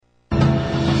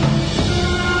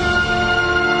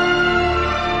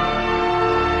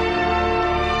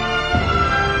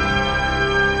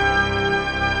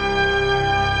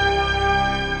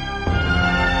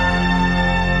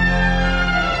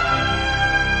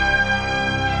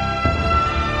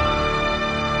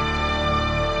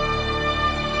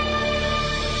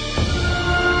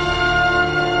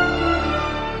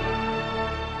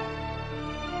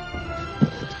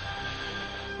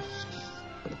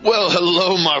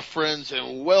Hello, my friends,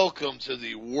 and welcome to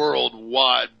the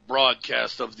worldwide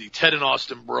broadcast of the Ted and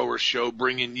Austin Broer Show,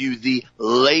 bringing you the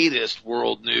latest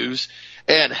world news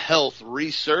and health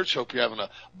research. Hope you're having a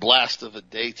blast of a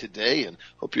day today, and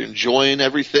hope you're enjoying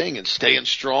everything and staying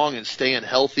strong and staying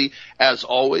healthy as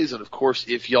always. And, of course,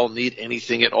 if y'all need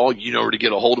anything at all, you know where to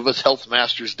get a hold of us,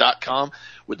 healthmasters.com,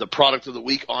 with the product of the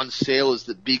week on sale is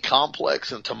the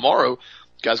B-Complex. And tomorrow,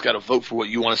 you guys got to vote for what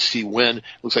you want to see win.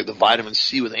 Looks like the vitamin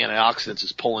C with antioxidants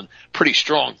is pulling pretty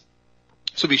strong.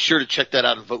 So be sure to check that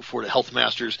out and vote for it at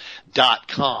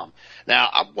healthmasters.com. Now,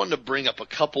 I wanted to bring up a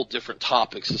couple different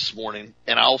topics this morning,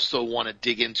 and I also want to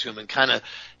dig into them and kind of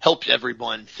help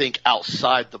everyone think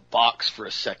outside the box for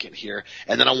a second here.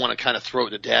 And then I want to kind of throw it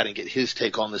to Dad and get his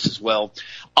take on this as well.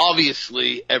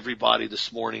 Obviously, everybody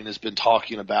this morning has been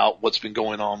talking about what's been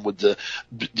going on with the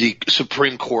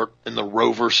Supreme Court and the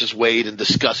Roe versus Wade and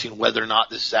discussing whether or not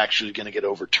this is actually going to get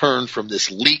overturned from this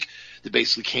leak that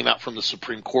basically came out from the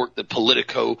Supreme Court that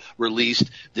Politico released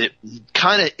that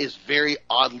kind of is very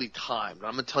oddly timed.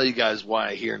 I'm going to tell you guys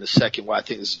why here in a second, why I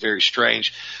think this is very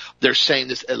strange. They're saying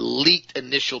this leaked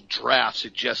initial draft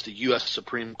suggests the U.S.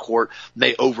 Supreme Court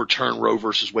may overturn Roe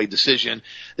versus Wade decision.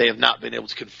 They have not been able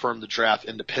to confirm the draft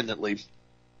independently.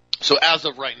 So as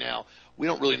of right now, we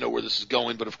don't really know where this is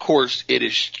going, but of course it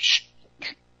is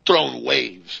thrown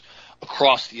waves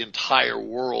across the entire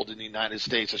world in the United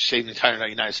States, I say the entire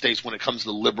United States, when it comes to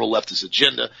the liberal leftist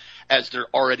agenda, as they're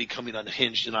already coming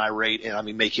unhinged and irate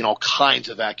and, making all kinds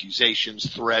of accusations,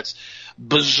 threats,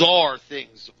 bizarre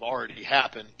things have already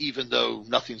happened, even though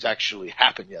nothing's actually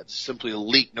happened yet. It's simply a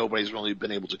leak nobody's really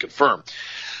been able to confirm.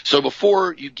 So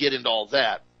before you get into all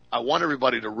that, I want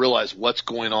everybody to realize what's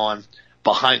going on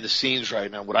behind the scenes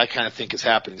right now, what I kind of think is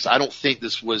happening. So I don't think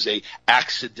this was a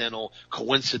accidental,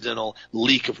 coincidental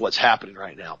leak of what's happening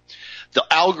right now. The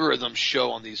algorithms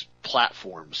show on these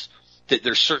platforms that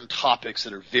there's certain topics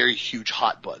that are very huge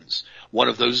hot buttons. One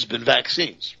of those has been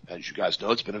vaccines. As you guys know,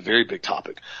 it's been a very big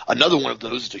topic. Another one of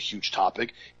those is a huge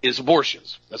topic is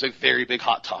abortions. That's a very big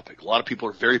hot topic. A lot of people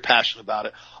are very passionate about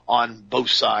it on both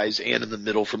sides and in the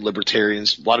middle from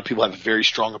libertarians. A lot of people have a very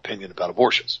strong opinion about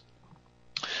abortions.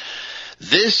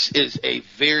 This is a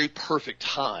very perfect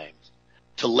time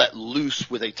to let loose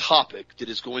with a topic that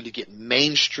is going to get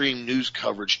mainstream news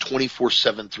coverage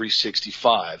 24/7,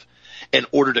 365 in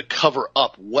order to cover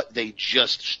up what they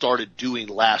just started doing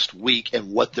last week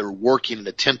and what they're working and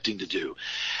attempting to do.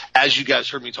 As you guys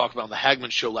heard me talk about on the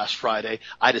Hagman Show last Friday,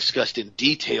 I discussed in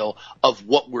detail of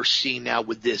what we're seeing now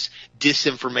with this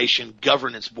Disinformation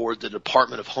Governance Board. The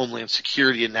Department of Homeland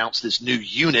Security announced this new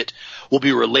unit will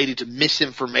be related to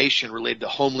misinformation related to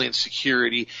Homeland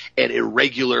Security and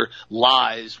irregular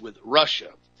lies with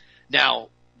Russia. Now,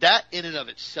 that in and of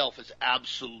itself is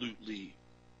absolutely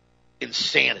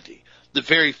insanity. The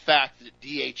very fact that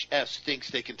DHS thinks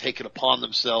they can take it upon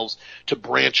themselves to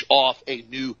branch off a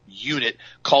new unit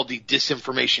called the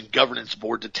Disinformation Governance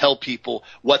Board to tell people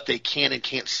what they can and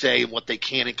can't say and what they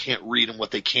can and can't read and what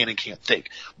they can and can't think.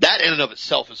 That in and of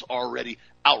itself is already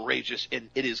outrageous, and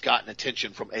it has gotten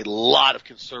attention from a lot of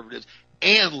conservatives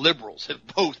and liberals have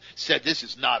both said this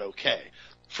is not okay.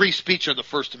 Free speech under the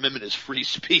First Amendment is free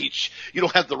speech. You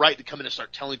don't have the right to come in and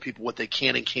start telling people what they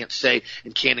can and can't say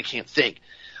and can and can't think.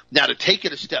 Now, to take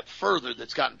it a step further,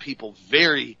 that's gotten people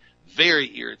very,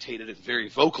 very irritated and very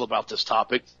vocal about this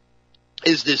topic,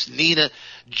 is this Nina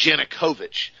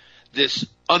Janukovic, this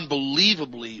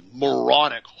unbelievably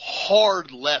moronic,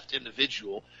 hard left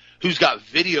individual who's got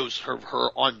videos of her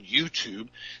on YouTube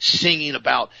singing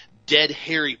about dead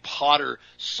Harry Potter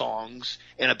songs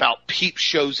and about peep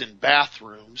shows in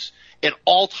bathrooms and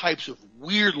all types of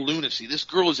weird lunacy. This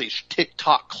girl is a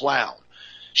TikTok clown.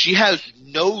 She has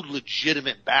no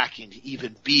legitimate backing to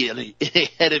even be a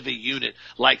head of a unit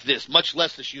like this, much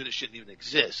less this unit shouldn't even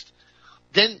exist.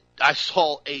 Then I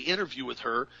saw an interview with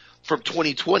her from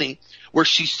 2020 where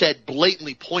she said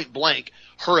blatantly, point blank,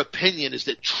 her opinion is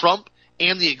that Trump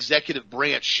and the executive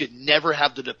branch should never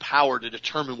have the power to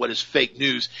determine what is fake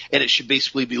news, and it should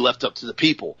basically be left up to the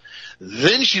people.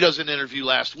 Then she does an interview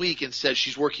last week and says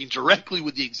she's working directly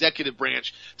with the executive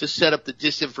branch to set up the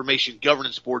Disinformation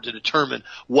Governance Board to determine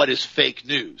what is fake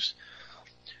news.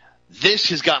 This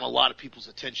has gotten a lot of people's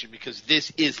attention because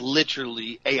this is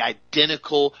literally a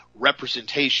identical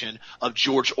representation of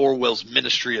George Orwell's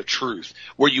Ministry of Truth,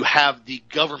 where you have the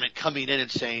government coming in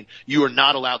and saying, you are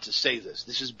not allowed to say this.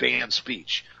 This is banned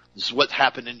speech. This is what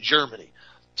happened in Germany,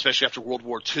 especially after World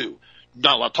War II.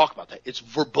 Not allowed to talk about that. It's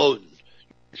verboten.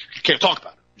 You can't talk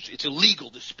about it. It's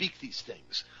illegal to speak these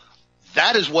things.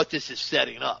 That is what this is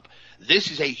setting up.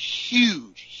 This is a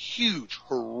huge,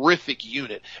 horrific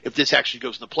unit if this actually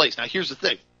goes into place. Now, here's the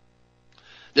thing.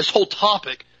 This whole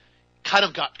topic kind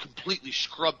of got completely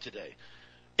scrubbed today.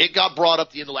 It got brought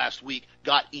up the end of last week,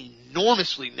 got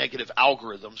enormously negative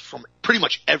algorithms from pretty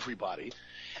much everybody,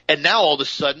 and now all of a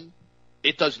sudden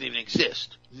it doesn't even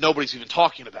exist. Nobody's even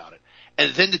talking about it.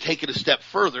 And then to take it a step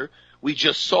further, we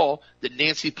just saw that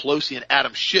Nancy Pelosi and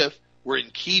Adam Schiff were in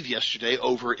Kyiv yesterday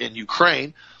over in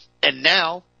Ukraine, and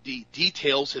now the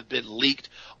details have been leaked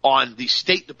on the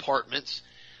State Department's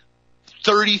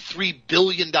 $33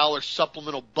 billion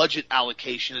supplemental budget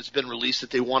allocation has been released that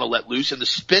they want to let loose, and the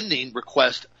spending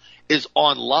request is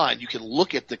online. You can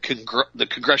look at the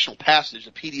congressional passage.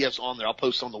 The PDF's on there. I'll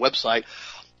post it on the website.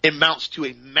 It amounts to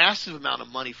a massive amount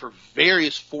of money for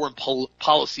various foreign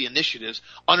policy initiatives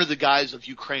under the guise of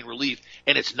Ukraine relief,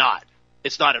 and it's not.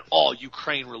 It's not at all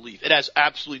Ukraine relief. It has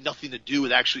absolutely nothing to do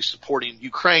with actually supporting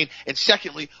Ukraine. And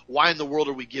secondly, why in the world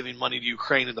are we giving money to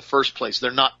Ukraine in the first place? They're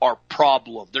not our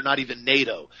problem. They're not even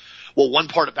NATO. Well, one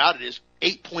part about it is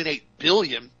 $8.8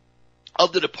 billion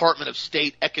of the Department of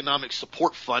State Economic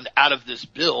Support Fund out of this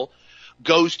bill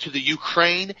goes to the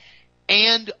Ukraine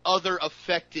and other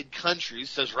affected countries,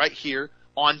 says right here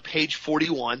on page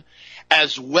 41,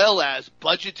 as well as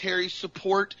budgetary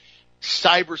support,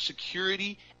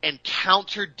 cybersecurity, and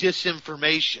counter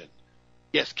disinformation.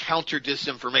 Yes, counter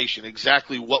disinformation,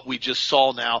 exactly what we just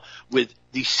saw now with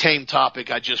the same topic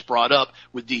I just brought up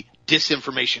with the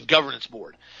Disinformation Governance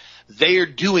Board. They are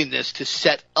doing this to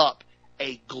set up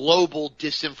a global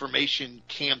disinformation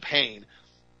campaign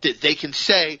that they can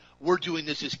say, we're doing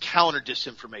this as counter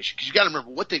disinformation. Because you got to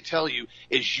remember, what they tell you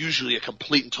is usually a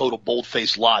complete and total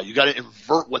bold-faced lie. You got to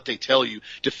invert what they tell you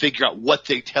to figure out what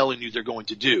they're telling you they're going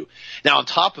to do. Now, on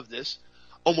top of this,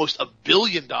 almost $1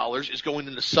 billion is going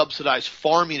into subsidized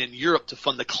farming in Europe to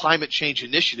fund the climate change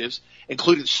initiatives,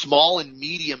 including small and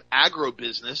medium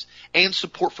agribusiness and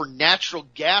support for natural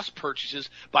gas purchases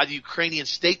by the Ukrainian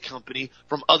state company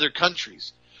from other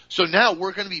countries. So now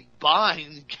we're going to be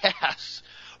buying gas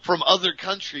from other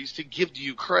countries to give to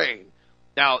Ukraine.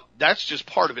 Now, that's just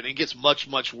part of it. It gets much,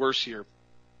 much worse here.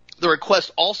 The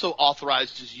request also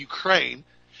authorizes Ukraine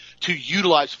to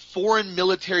utilize foreign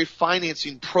military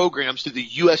financing programs through the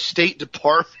U.S. State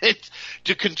Department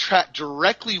to contract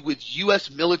directly with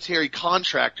U.S. military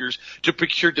contractors to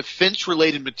procure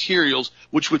defense-related materials,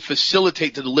 which would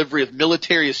facilitate the delivery of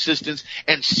military assistance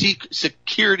and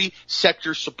security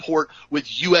sector support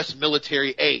with U.S.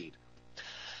 military aid.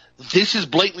 This is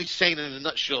blatantly saying in a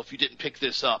nutshell, if you didn't pick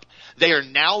this up, they are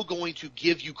now going to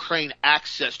give Ukraine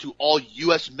access to all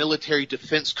U.S. military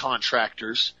defense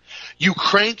contractors.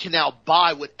 Ukraine can now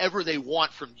buy whatever they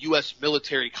want from U.S.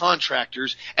 military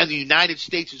contractors, and the United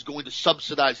States is going to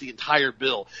subsidize the entire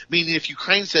bill. Meaning if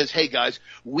Ukraine says, hey guys,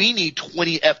 we need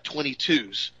 20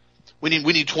 F-22s, we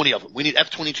need 20 of them, we need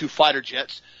F-22 fighter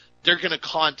jets, they're going to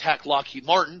contact Lockheed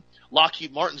Martin.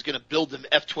 Lockheed Martin's going to build them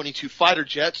F-22 fighter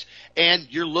jets, and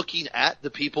you're looking at the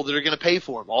people that are going to pay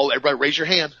for them. Everybody raise your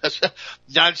hand. That's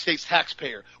United States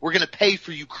taxpayer. We're going to pay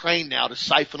for Ukraine now to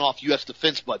siphon off U.S.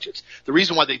 defense budgets. The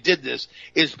reason why they did this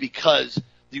is because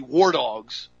the war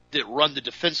dogs that run the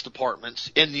defense departments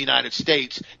in the United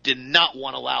States did not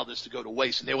want to allow this to go to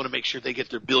waste, and they want to make sure they get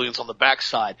their billions on the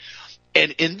backside.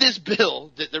 And in this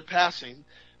bill that they're passing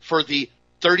for the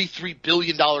 $33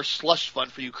 billion slush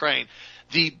fund for Ukraine,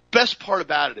 the best part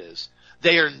about it is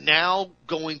they are now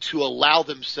going to allow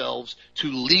themselves to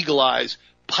legalize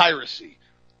piracy.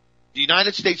 The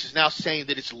United States is now saying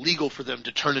that it's legal for them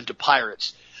to turn into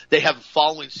pirates. They have a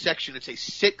following section. It's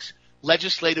 6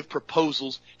 legislative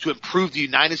proposals to improve the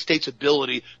United States'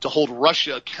 ability to hold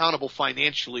Russia accountable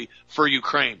financially for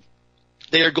Ukraine.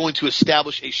 They are going to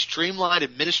establish a streamlined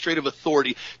administrative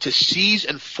authority to seize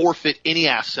and forfeit any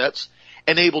assets,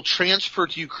 enable transfer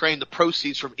to Ukraine the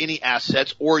proceeds from any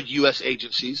assets or U.S.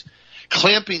 agencies,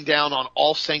 clamping down on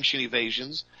all sanction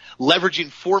evasions, leveraging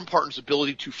foreign partners'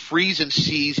 ability to freeze and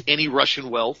seize any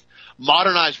Russian wealth,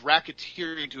 modernize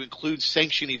racketeering to include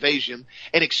sanction evasion,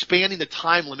 and expanding the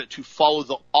time limit to follow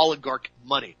the oligarch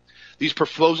money. These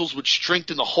proposals would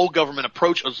strengthen the whole government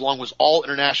approach along with all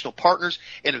international partners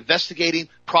in investigating,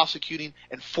 prosecuting,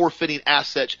 and forfeiting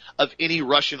assets of any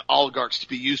Russian oligarchs to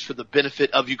be used for the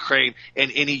benefit of Ukraine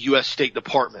and any U.S. State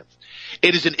Department.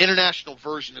 It is an international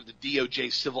version of the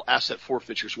DOJ civil asset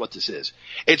forfeiture is what this is.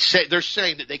 They're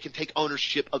saying that they can take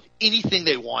ownership of anything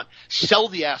they want, sell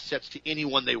the assets to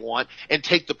anyone they want, and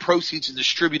take the proceeds and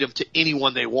distribute them to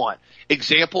anyone they want.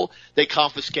 Example, they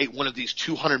confiscate one of these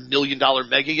 $200 million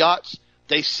mega yachts.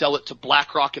 They sell it to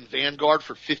BlackRock and Vanguard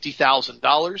for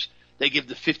 $50,000. They give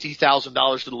the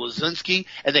 $50,000 to the Lazinski,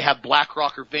 and they have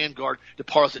BlackRock or Vanguard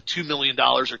deposit $2 million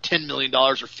or $10 million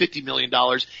or $50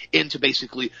 million into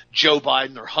basically Joe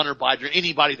Biden or Hunter Biden or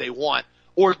anybody they want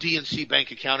or DNC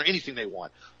bank account or anything they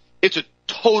want. It's a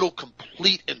total,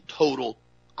 complete and total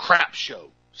crap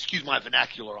show. Excuse my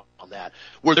vernacular on that,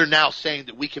 where they're now saying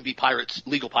that we can be pirates,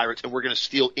 legal pirates, and we're going to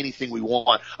steal anything we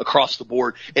want across the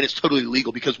board, and it's totally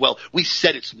legal because, well, we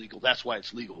said it's legal. That's why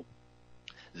it's legal.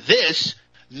 This,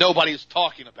 nobody is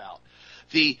talking about.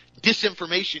 The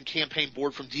disinformation campaign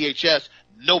board from DHS,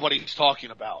 nobody's talking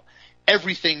about.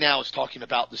 Everything now is talking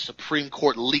about the Supreme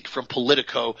Court leak from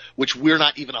Politico, which we're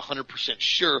not even 100%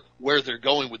 sure where they're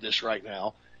going with this right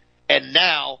now. And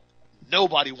now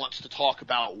nobody wants to talk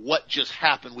about what just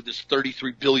happened with this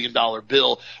 $33 billion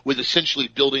bill, with essentially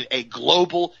building a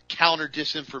global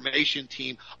counter-disinformation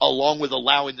team, along with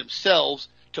allowing themselves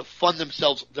to fund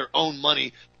themselves their own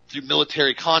money through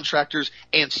military contractors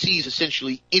and seize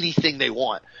essentially anything they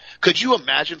want. Could you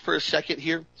imagine for a second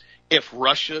here if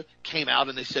Russia came out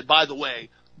and they said, by the way,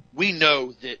 we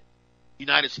know that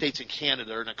United States and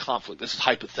Canada are in a conflict. This is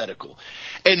hypothetical.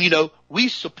 And, we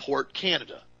support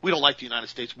Canada. We don't like the United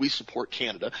States. We support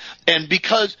Canada. And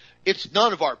because it's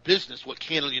none of our business what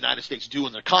Canada and the United States do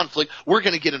in their conflict, we're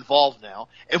going to get involved now,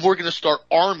 and we're going to start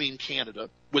arming Canada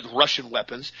with Russian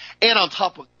weapons. And on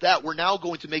top of that, we're now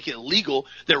going to make it illegal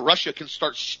that Russia can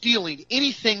start stealing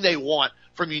anything they want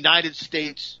from United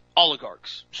States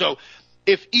oligarchs. So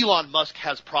if Elon Musk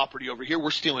has property over here, we're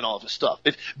stealing all of his stuff.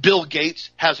 If Bill Gates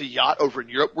has a yacht over in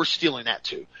Europe, we're stealing that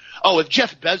too. Oh, if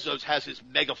Jeff Bezos has his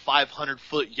mega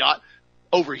 500-foot yacht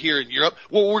over here in Europe,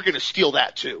 well, we're going to steal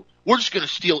that too. We're just going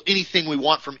to steal anything we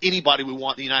want from anybody we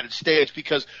want in the United States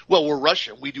because, well, we're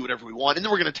Russia. We do whatever we want. And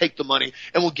then we're going to take the money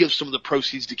and we'll give some of the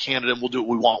proceeds to Canada and we'll do what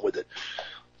we want with it.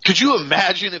 Could you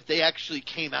imagine if they actually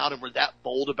came out and were that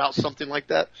bold about something like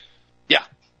that? Yeah.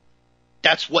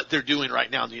 That's what they're doing right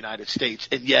now in the United States.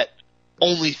 And yet,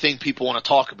 only thing people want to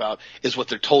talk about is what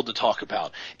they're told to talk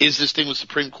about. Is this thing with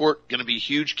Supreme Court going to be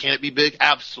huge? Can it be big?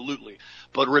 Absolutely.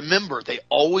 But remember, they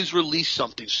always release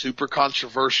something super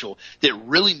controversial that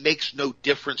really makes no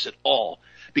difference at all.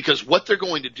 Because what they're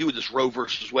going to do with this Roe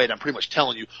versus Wade, I'm pretty much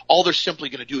telling you, all they're simply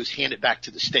going to do is hand it back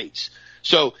to the states.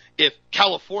 So if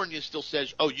California still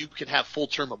says, oh, you can have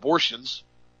full-term abortions,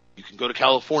 you can go to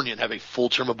California and have a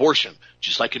full-term abortion,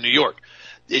 just like in New York.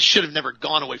 It should have never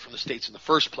gone away from the states in the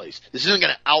first place. This isn't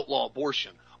going to outlaw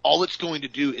abortion. All it's going to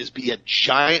do is be a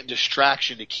giant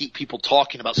distraction to keep people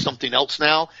talking about something else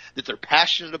now that they're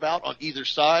passionate about on either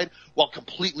side, while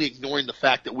completely ignoring the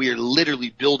fact that we are literally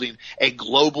building a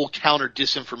global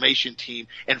counter-disinformation team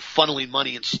and funneling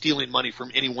money and stealing money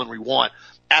from anyone we want.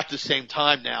 At the same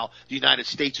time now, the United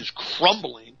States is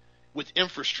crumbling with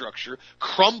infrastructure,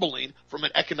 crumbling from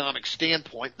an economic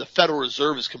standpoint. The Federal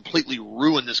Reserve has completely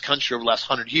ruined this country over the last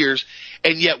 100 years,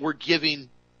 and yet we're giving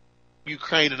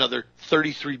Ukraine another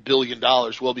 $33 billion.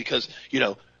 Well, because,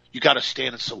 you got to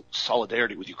stand in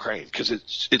solidarity with Ukraine because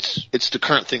it's the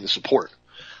current thing to support.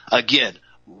 Again,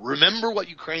 remember what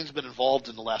Ukraine's been involved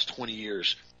in the last 20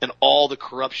 years and all the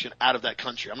corruption out of that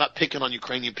country. I'm not picking on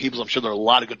Ukrainian people. I'm sure there are a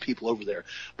lot of good people over there,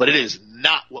 but it is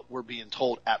not what we're being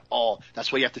told at all.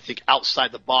 That's why you have to think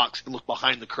outside the box and look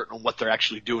behind the curtain on what they're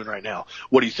actually doing right now.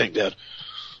 What do you think, Dad?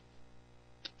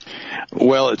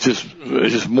 Well, it's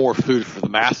just more food for the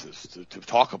masses to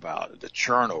talk about, to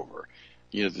churn over.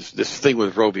 This thing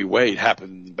with Roe v. Wade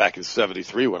happened back in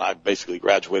 '73 when I basically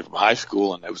graduated from high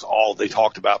school, and it was all they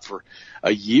talked about for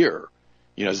a year.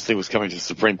 This thing was coming to the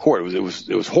Supreme Court. It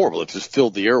was horrible. It just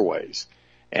filled the airways.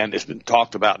 And it's been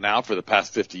talked about now for the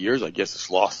past 50 years. I guess it's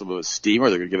lost some of its steam, or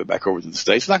they're going to give it back over to the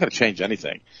states. It's not going to change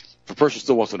anything. If a person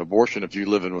still wants an abortion, if you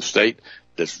live in a state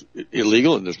that's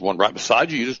illegal and there's one right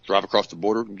beside you, you just drive across the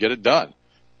border and get it done.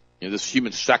 This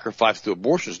human sacrifice through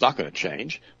abortion is not going to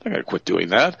change. They're going to quit doing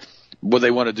that. What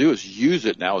they want to do is use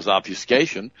it now as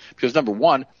obfuscation because, number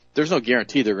one, there's no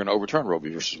guarantee they're going to overturn Roe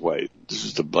v. Wade. This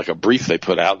is like a brief they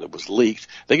put out that was leaked.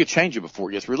 They could change it before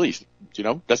it gets released.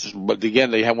 That's just, but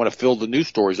again, they want to fill the news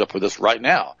stories up with this right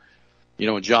now.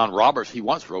 And John Roberts, he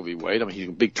wants Roe v. Wade. I mean, he's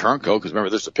a big turncoat because remember,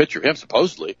 there's a picture of him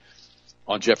supposedly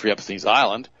on Jeffrey Epstein's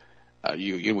island.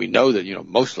 We know that,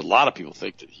 a lot of people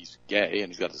think that he's gay and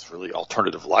he's got this really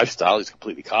alternative lifestyle. He's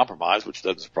completely compromised, which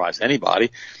doesn't surprise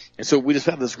anybody. And so we just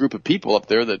have this group of people up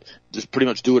there that just pretty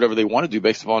much do whatever they want to do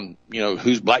based upon,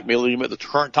 who's blackmailing them at the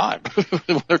current time.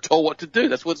 They're told what to do.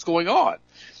 That's what's going on.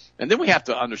 And then we have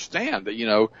to understand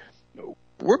that,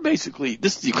 we're basically,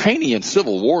 this Ukrainian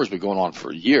civil war has been going on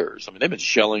for years. I mean, they've been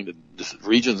shelling the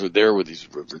regions there with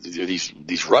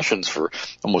these Russians for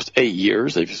almost 8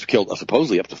 years. They've killed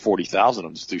supposedly up to 40,000 of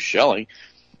them just through shelling.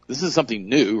 This is something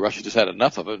new. Russia just had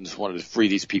enough of it and just wanted to free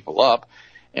these people up.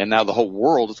 And now the whole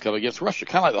world has come against Russia.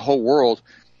 Kind of like the whole world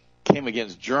came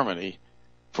against Germany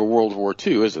for World War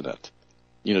II, isn't it?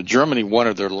 Germany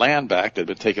wanted their land back that had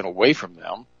been taken away from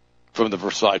them from the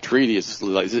Versailles Treaty. Is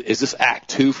this Act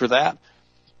 2 for that?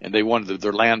 And they wanted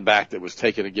their land back that was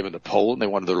taken and given to Poland. They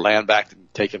wanted their land back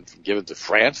and taken and given to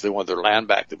France. They wanted their land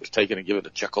back that was taken and given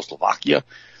to Czechoslovakia.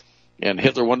 And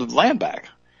Hitler wanted the land back.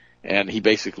 And he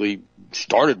basically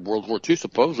started World War II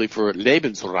supposedly for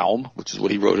Lebensraum, which is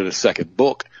what he wrote in his second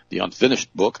book, the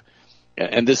unfinished book.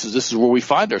 And this is where we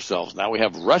find ourselves now. We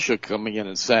have Russia coming in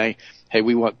and saying, hey,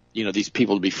 we want, these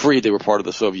people to be free. They were part of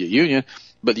the Soviet Union.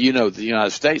 But, the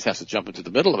United States has to jump into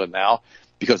the middle of it now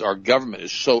because our government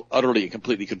is so utterly and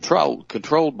completely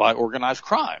controlled by organized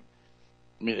crime.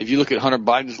 I mean, if you look at Hunter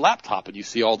Biden's laptop and you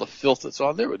see all the filth that's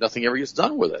on there, but nothing ever gets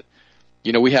done with it.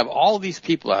 We have all of these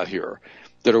people out here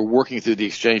that are working through the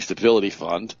Exchange Stability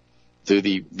Fund, through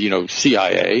the,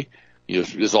 CIA.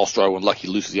 This all started when Lucky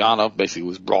Luciano basically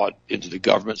was brought into the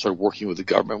government, started working with the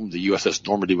government when the USS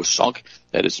Normandy was sunk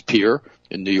at its pier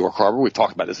in New York Harbor. We've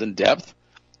talked about this in depth.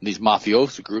 And these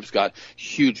mafioso groups got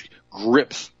huge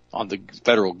grips on the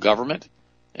federal government,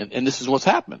 and this is what's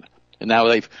happened. And now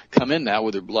they've come in now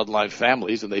with their bloodline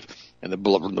families, and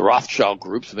the Rothschild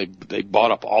groups, and they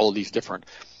bought up all of these different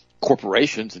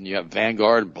corporations, and you have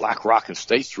Vanguard and BlackRock and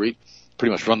State Street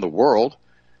pretty much run the world,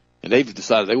 and they've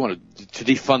decided they want to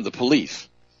defund the police.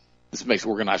 This makes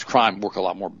organized crime work a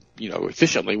lot more,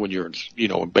 efficiently when you're,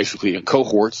 basically in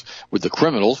cohorts with the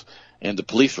criminals, and the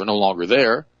police are no longer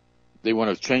there. They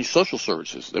want to change social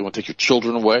services. They want to take your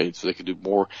children away so they can do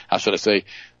more,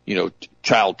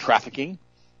 child trafficking.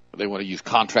 They want to use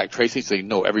contract tracing so they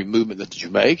know every movement that you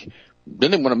make.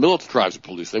 Then they want to militarize the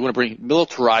police. They want to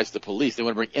militarize the police. They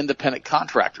want to bring independent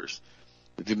contractors,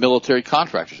 the military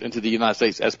contractors, into the United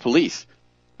States as police.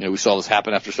 We saw this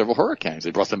happen after several hurricanes.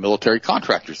 They brought the military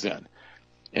contractors in.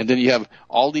 And then you have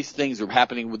all these things that are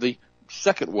happening with the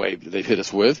second wave that they've hit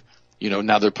us with.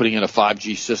 Now they're putting in a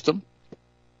 5G system.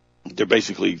 They're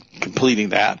basically completing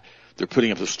that. They're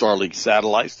putting up the Starlink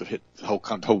satellites to hit the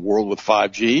whole world with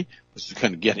 5G, which is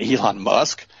going to get Elon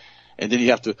Musk. And then you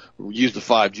have to use the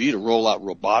 5G to roll out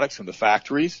robotics in the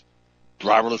factories,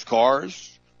 driverless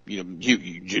cars.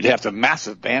 You'd have to have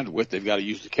massive bandwidth. They've got to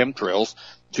use the chemtrails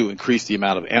to increase the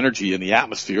amount of energy in the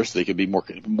atmosphere so they can be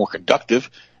more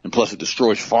conductive. And plus, it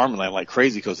destroys farmland like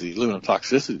crazy because of the aluminum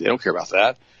toxicity. They don't care about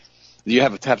that. You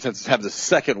have to have the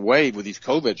second wave with these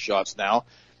COVID shots now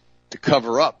to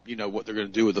cover up, what they're going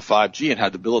to do with the 5G and how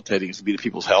debilitating it's going to be to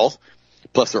people's health.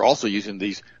 Plus, they're also using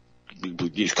these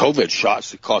COVID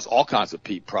shots to cause all kinds of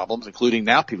problems, including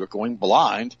now people are going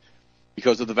blind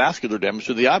because of the vascular damage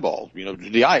to the eyeball,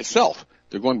 the eye itself.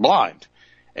 They're going blind.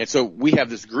 And so we have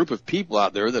this group of people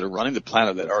out there that are running the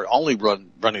planet that are only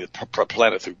running the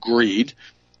planet through greed.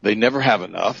 They never have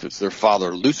enough. It's their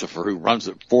father, Lucifer, who runs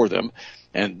it for them.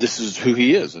 And this is who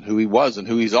he is and who he was and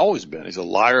who he's always been. He's a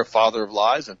liar, father of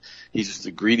lies, and he's just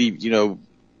a greedy,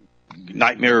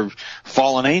 nightmare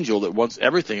fallen angel that wants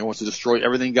everything and wants to destroy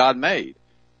everything God made.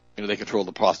 They control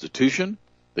the prostitution.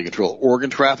 They control organ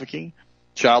trafficking,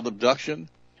 child abduction.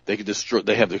 They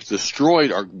have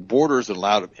destroyed our borders and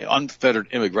allowed unfettered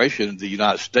immigration into the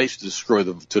United States to destroy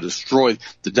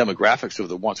the demographics of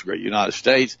the once great United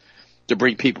States, to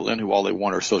bring people in who all they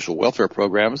want are social welfare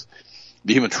programs.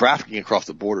 The human trafficking across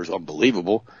the border is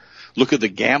unbelievable. Look at the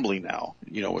gambling now,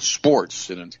 with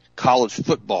sports and in college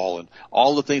football and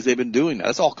all the things they've been doing now.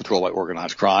 That's all controlled by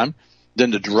organized crime. Then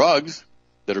the drugs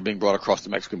that are being brought across the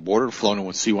Mexican border, flown in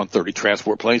with C-130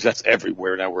 transport planes. That's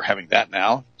everywhere now. We're having that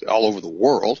now all over the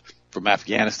world, from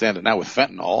Afghanistan to now with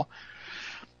fentanyl.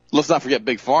 Let's not forget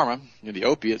Big Pharma, the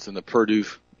opiates and the Purdue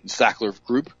Sackler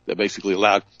group that basically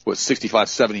allowed 65,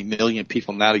 70 million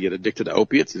people now to get addicted to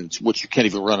opiates, and which you can't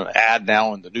even run an ad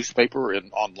now in the newspaper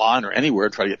and online or anywhere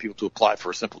to try to get people to apply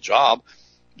for a simple job.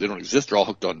 They don't exist. They're all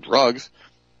hooked on drugs.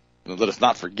 And let us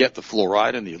not forget the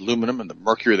fluoride and the aluminum and the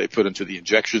mercury they put into the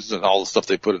injections and all the stuff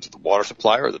they put into the water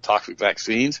supply or the toxic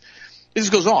vaccines. It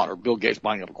just goes on. Or Bill Gates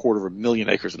buying up 250,000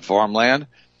 acres in farmland,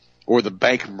 or the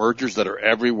bank mergers that are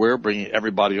everywhere, bringing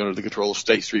everybody under the control of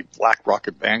State Street, BlackRock,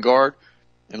 and Vanguard.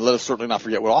 And let us certainly not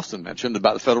forget what Austin mentioned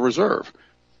about the Federal Reserve,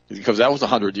 because that was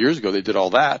 100 years ago. They did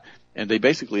all that, and they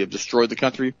basically have destroyed the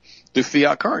country through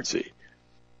fiat currency.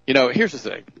 Here's the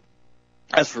thing.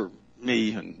 As for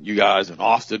me and you guys in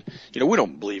Austin, we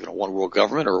don't believe in a one world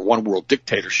government or a one world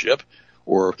dictatorship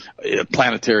or a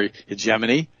planetary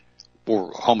hegemony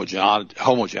or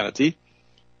homogeneity.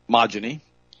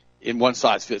 In one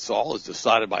size fits all is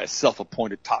decided by a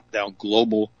self-appointed top-down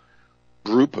global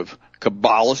group of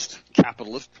Kabbalist,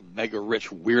 capitalist,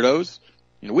 mega-rich weirdos.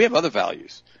 We have other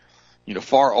values,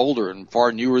 far older and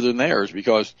far newer than theirs,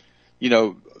 because,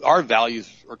 our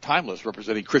values are timeless,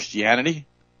 representing Christianity,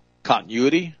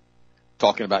 continuity,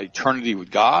 talking about eternity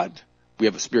with God. We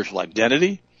have a spiritual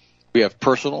identity. We have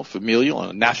personal, familial,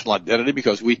 and national identity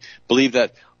because we believe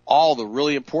that all the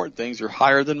really important things are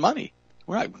higher than money.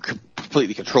 We're not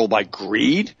completely controlled by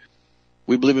greed.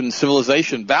 We believe in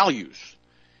civilization values,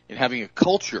 in having a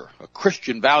culture, a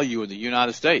Christian value in the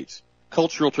United States,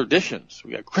 cultural traditions.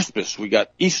 We got Christmas, we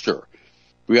got Easter,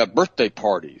 we got birthday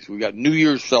parties, we got New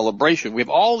Year's celebration. We have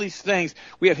all these things.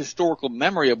 We have historical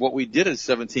memory of what we did in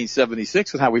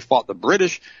 1776 and how we fought the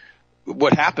British,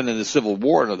 what happened in the Civil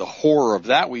War and the horror of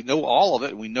that. We know all of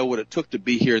it, and we know what it took to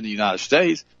be here in the United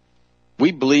States.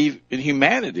 We believe in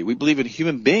humanity. We believe in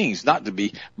human beings, not to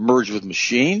be merged with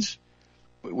machines.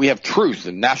 We have truth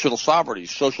and national sovereignty,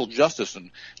 social justice,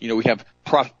 and, we have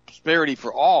prosperity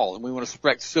for all, and we want to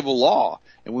respect civil law,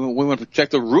 and we want to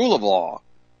protect the rule of law.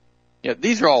 Yeah,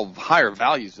 these are all higher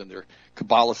values than their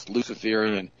Kabbalist,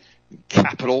 Luciferian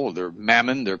capital, their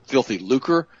mammon, their filthy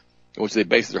lucre, in which they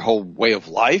base their whole way of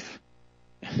life.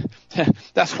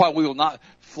 That's why we will not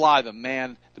fly the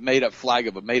made-up flag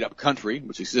of a made-up country,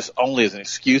 which exists only as an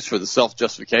excuse for the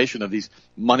self-justification of these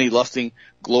money-lusting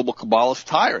global Kabbalist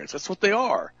tyrants. That's what they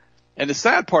are. And the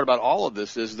sad part about all of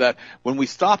this is that when we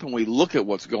stop and we look at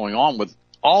what's going on with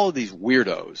all of these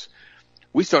weirdos,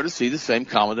 we start to see the same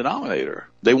common denominator.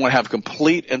 They want to have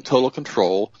complete and total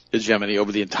control, hegemony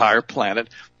over the entire planet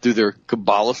through their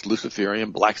Kabbalist,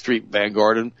 Luciferian, Blackstreet,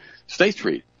 Vanguard, and State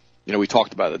Street. We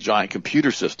talked about the giant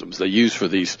computer systems they use for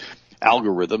these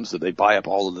algorithms that they buy up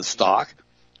all of the stock.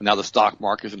 And now the stock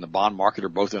market and the bond market are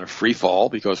both in a free fall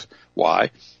because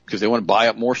why? Because they want to buy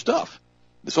up more stuff.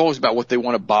 It's always about what they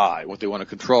want to buy, what they want to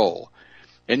control.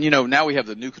 And, now we have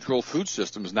the new control food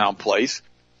systems now in place.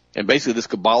 And basically this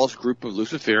Kabbalist group of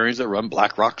Luciferians that run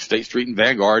BlackRock, State Street, and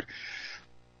Vanguard,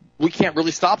 we can't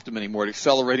really stop them anymore at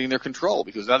accelerating their control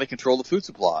because now they control the food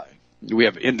supply. We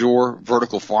have indoor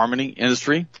vertical farming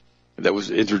industry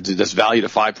that's valued at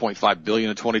 $5.5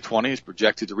 billion in 2020. It's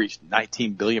projected to reach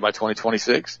 $19 billion by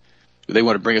 2026. They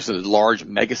want to bring us into large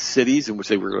mega cities in which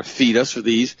they were going to feed us for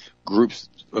these groups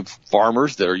of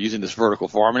farmers that are using this vertical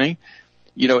farming.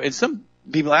 And some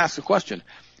people ask the question,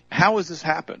 how has this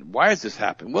happened? Why has this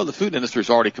happened? Well, the food industry is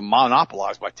already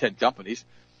monopolized by 10 companies,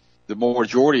 the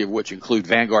majority of which include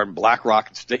Vanguard and BlackRock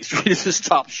and State Street as its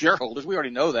top shareholders. We already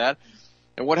know that.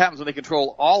 And what happens when they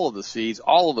control all of the seeds,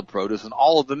 all of the produce, and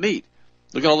all of the meat?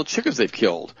 Look at all the chickens they've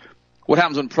killed. What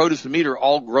happens when produce and meat are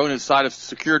all grown inside of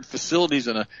secured facilities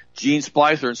in a gene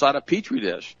splicer inside a petri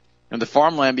dish? And the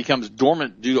farmland becomes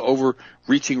dormant due to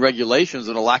overreaching regulations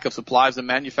and a lack of supplies and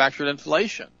manufactured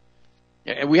inflation.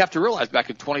 And we have to realize back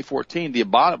in 2014, the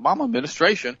Obama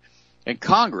administration and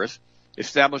Congress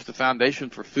established the Foundation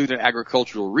for Food and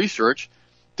Agricultural Research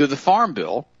through the Farm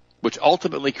Bill, which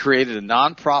ultimately created a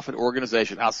nonprofit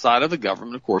organization outside of the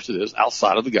government. Of course it is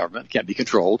outside of the government. It can't be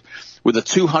controlled, with a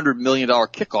 $200 million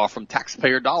kickoff from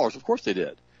taxpayer dollars. Of course they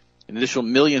did. An additional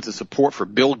millions of support for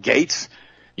Bill Gates,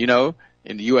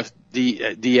 and the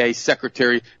USDA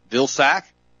Secretary Vilsack.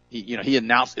 He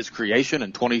announced its creation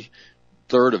in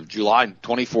 23rd of July in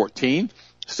 2014,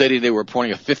 stating they were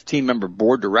appointing a 15-member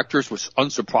board of directors, which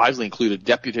unsurprisingly included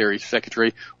Deputy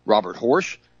Secretary Robert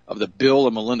Horsch of the Bill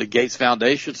and Melinda Gates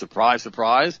Foundation, surprise,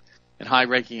 surprise, and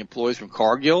high-ranking employees from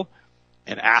Cargill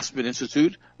and Aspen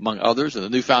Institute, among others. And the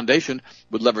new foundation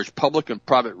would leverage public and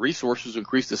private resources to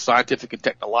increase the scientific and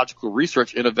technological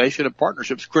research, innovation, and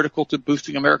partnerships critical to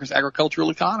boosting America's agricultural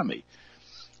economy.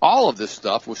 All of this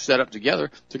stuff was set up together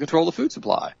to control the food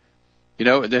supply.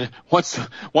 And then once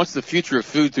the future of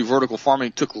food through vertical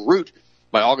farming took root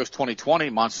by August 2020,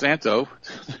 Monsanto,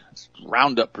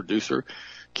 Roundup producer,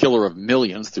 killer of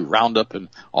millions through Roundup and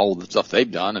all of the stuff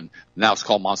they've done, and now it's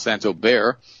called Monsanto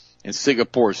Bayer, and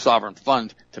Singapore's sovereign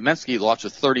fund, Temensky, launched a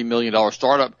 $30 million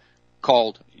startup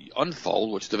called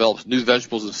Unfold, which develops new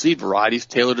vegetables and seed varieties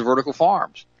tailored to vertical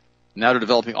farms. Now they're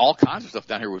developing all kinds of stuff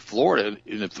down here with Florida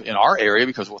in our area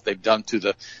because of what they've done to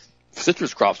the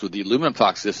citrus crops with the aluminum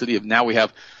toxicity. Of now we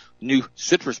have new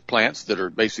citrus plants that are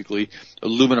basically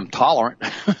aluminum tolerant.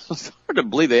 It's hard to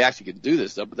believe they actually can do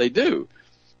this stuff, but they do.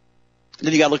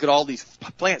 Then you got to look at all these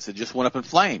plants that just went up in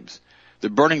flames. They're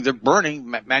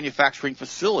burning manufacturing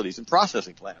facilities and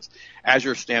processing plants.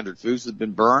 Azure Standard Foods has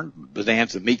been burned,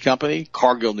 Bonanza Meat Company,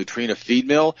 Cargill Nutrina Feed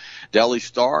Mill, Deli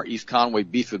Star, East Conway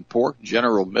Beef and Pork,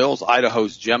 General Mills,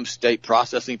 Idaho's Gem State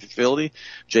Processing Facility,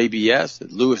 JBS,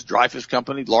 Lewis Dreyfus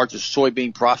Company, largest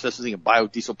soybean processing and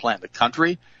biodiesel plant in the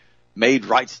country, Made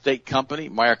Right Steak Company,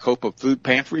 Maricopa Food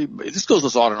Pantry. This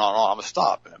goes on and on and on. I'm going to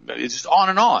stop. It's just on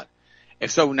and on. And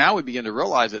so now we begin to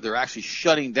realize that they're actually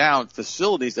shutting down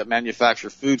facilities that manufacture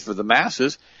food for the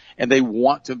masses, and they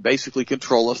want to basically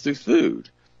control us through food.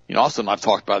 Austin and I've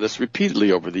talked about this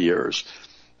repeatedly over the years,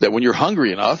 that when you're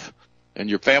hungry enough and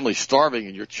your family's starving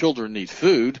and your children need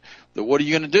food, then what are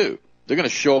you going to do? They're going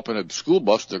to show up in a school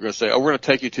bus. They're going to say, oh, we're going to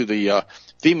take you to the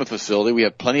FEMA facility. We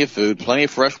have plenty of food, plenty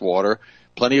of fresh water,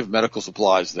 plenty of medical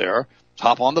supplies there.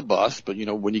 Hop on the bus. But,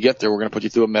 when you get there, we're going to put you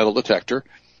through a metal detector.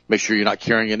 Make sure you're not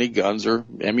carrying any guns or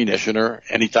ammunition or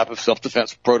any type of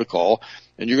self-defense protocol.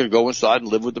 And you're going to go inside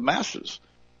and live with the masses.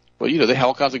 Well, they have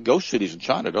all kinds of ghost cities in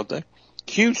China, don't they?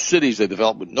 Huge cities they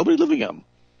develop with nobody living in them.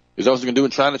 Because that's what they're going to do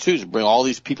in China, too, is bring all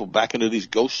these people back into these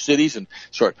ghost cities and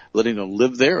start letting them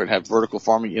live there and have vertical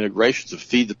farming integrations to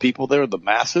feed the people there, the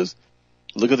masses.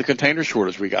 Look at the container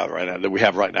shortage we have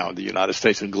right now in the United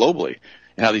States and globally,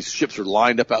 and how these ships are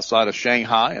lined up outside of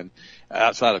Shanghai and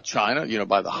outside of China,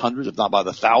 by the hundreds, if not by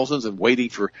the thousands, and waiting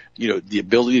for, the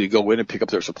ability to go in and pick up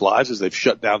their supplies as they've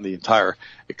shut down the entire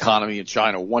economy in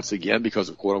China once again because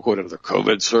of, quote unquote, another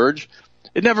COVID surge.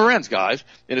 It never ends, guys,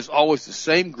 and it's always the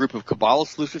same group of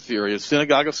Kabbalists, Luciferians,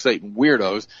 Synagogue of Satan,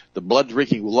 weirdos, the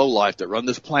blood-drinking lowlife that run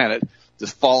this planet,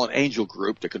 this fallen angel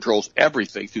group that controls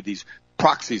everything through these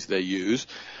proxies they use,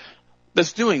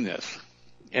 that's doing this.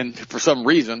 And for some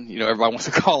reason, everybody wants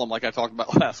to call them, like I talked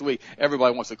about last week,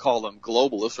 everybody wants to call them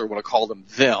globalists or want to call them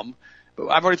them, but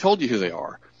I've already told you who they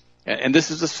are. And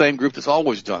this is the same group that's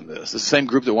always done this. It's the same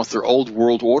group that wants their old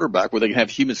world order back where they can have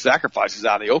human sacrifices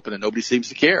out in the open and nobody seems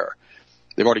to care.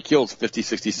 They've already killed 50,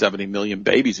 60, 70 million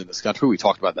babies in this country. We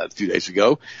talked about that a few days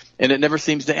ago, and it never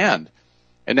seems to end.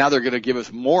 And now they're going to give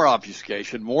us more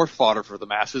obfuscation, more fodder for the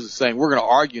masses, saying we're going to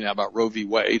argue now about Roe v.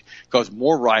 Wade, cause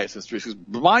more riots in the streets.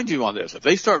 Remind you on this, if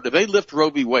they lift Roe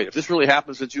v. Wade, if this really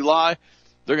happens in July,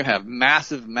 they're going to have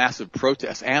massive, massive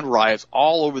protests and riots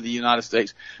all over the United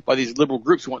States by these liberal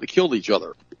groups who want to kill each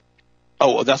other.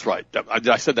 Oh, well, that's right.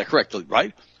 I said that correctly,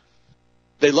 right?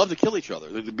 They love to kill each other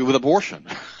with abortion.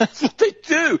 That's what they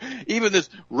do. Even this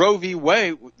Roe v.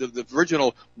 Wade, the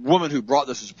original woman who brought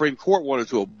this to the Supreme Court wanted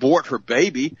to abort her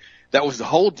baby. That was the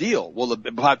whole deal. Well,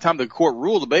 by the time the court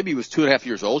ruled, the baby was 2.5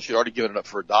 years old. She'd already given it up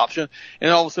for adoption. And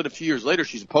all of a sudden, a few years later,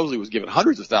 she supposedly was given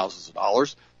hundreds of thousands of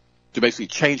dollars to basically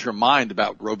change her mind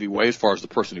about Roe v. Wade as far as the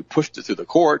person who pushed it through the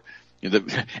court. And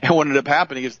what ended up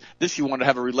happening is this: she wanted to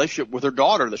have a relationship with her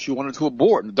daughter that she wanted to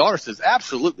abort. And the daughter says,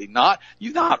 absolutely not.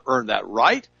 You've not earned that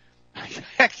right.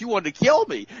 Heck, you wanted to kill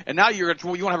me. And now you want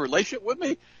to have a relationship with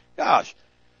me? Gosh,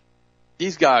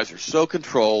 these guys are so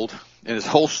controlled, and this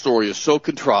whole story is so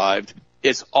contrived.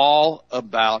 It's all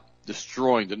about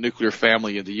destroying the nuclear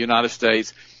family in the United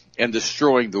States and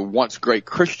destroying the once great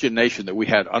Christian nation that we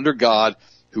had under God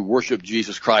who worshiped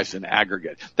Jesus Christ in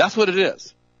aggregate. That's what it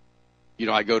is.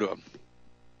 I go to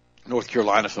North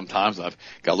Carolina sometimes. I've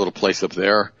got a little place up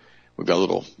there. We've got a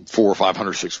little 400 or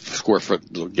 500 square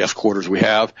foot little guest quarters we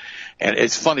have. And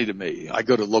it's funny to me. I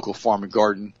go to the local farm and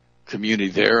garden community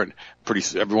there, and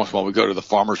every once in a while we go to the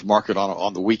farmer's market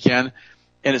on the weekend.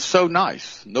 And it's so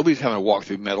nice. Nobody's having to walk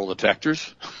through metal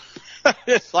detectors.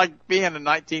 It's like being in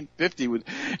 1950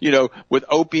 with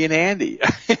Opie and Andy.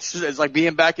 It's like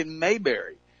being back in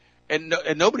Mayberry. And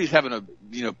nobody's having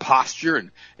to, posture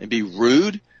and be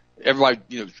rude. Everybody,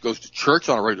 goes to church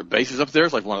on a regular basis up there.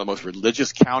 It's like one of the most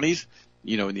religious counties,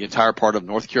 in the entire part of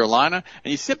North Carolina.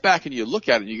 And you sit back and you look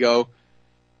at it and you go,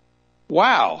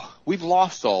 wow, we've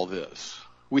lost all this.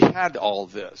 We had all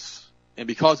this. And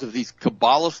because of these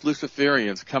Kabbalist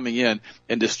Luciferians coming in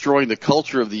and destroying the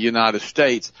culture of the United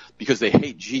States because they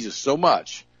hate Jesus so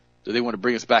much that they want to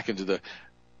bring us back into the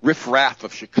riffraff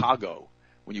of Chicago.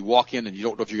 When you walk in and you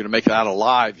don't know if you're going to make it out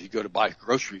alive, you go to buy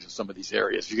groceries in some of these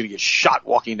areas. You're going to get shot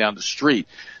walking down the street.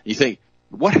 And you think,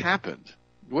 what happened?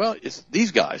 Well, it's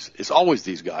these guys. It's always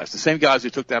these guys. The same guys who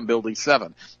took down Building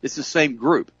 7. It's the same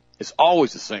group. It's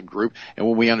always the same group. And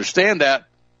when we understand that,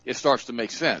 it starts to make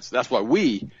sense. That's why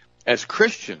we, as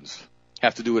Christians,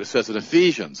 have to do what it says in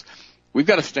Ephesians. We've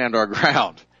got to stand our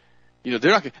ground.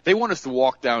 They want us to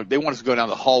walk down, they want us to go down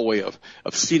the hallway of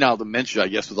senile dementia, I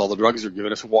guess, with all the drugs they're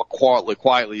giving us, and walk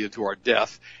quietly into our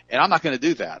death. And I'm not going to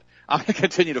do that. I'm going to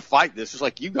continue to fight this just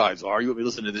like you guys are. You will be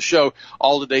listening to the show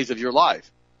all the days of your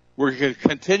life. We're going to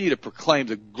continue to proclaim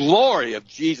the glory of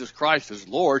Jesus Christ as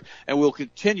Lord, and we'll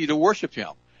continue to worship Him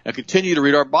and continue to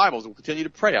read our Bibles. We'll continue to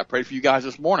pray. I prayed for you guys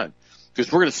this morning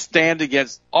because we're going to stand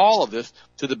against all of this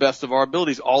to the best of our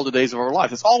abilities all the days of our life.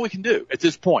 That's all we can do at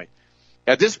this point.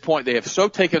 At this point, they have so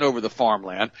taken over the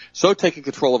farmland, so taken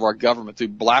control of our government through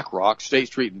BlackRock, State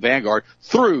Street, and Vanguard,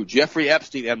 through Jeffrey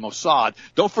Epstein and Mossad.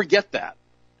 Don't forget that.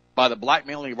 By the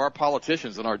blackmailing of our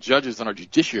politicians and our judges and our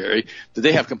judiciary, that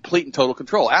they have complete and total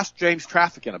control. Ask James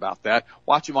Trafficant about that.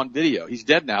 Watch him on video. He's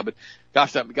dead now, but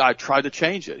gosh, that guy tried to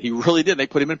change it. He really did. They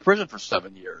put him in prison for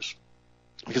 7 years.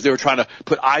 because they were trying to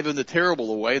put Ivan the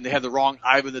Terrible away, and they had the wrong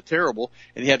Ivan the Terrible,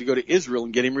 and he had to go to Israel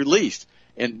and get him released.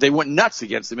 And they went nuts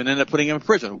against him and ended up putting him in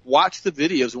prison. Watch the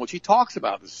videos in which he talks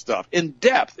about this stuff in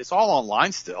depth. It's all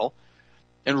online still.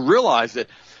 And realize that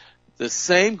the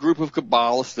same group of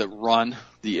Kabbalists that run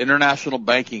the international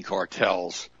banking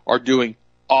cartels are doing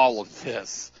all of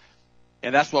this.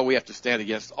 And that's why we have to stand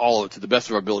against all of it to the best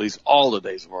of our abilities all the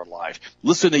days of our life.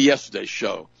 Listen to yesterday's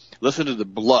show. Listen to the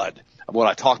blood of what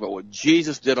I talked about, what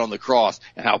Jesus did on the cross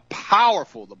and how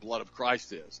powerful the blood of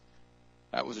Christ is.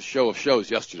 That was a show of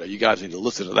shows yesterday. You guys need to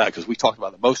listen to that because we talked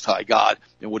about the Most High God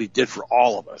and what he did for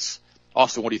all of us.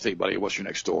 Austin, what do you think, buddy? What's your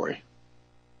next story?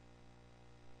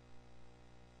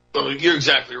 Well, you're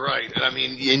exactly right. And I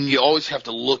mean, and you always have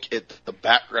to look at the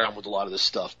background with a lot of this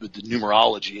stuff. But the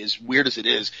numerology, as weird as it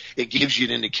is, it gives you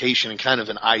an indication and kind of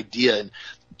an idea and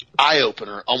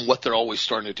eye-opener on what they're always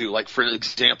starting to do. Like, for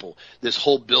example, this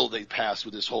whole bill they passed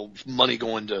with this whole money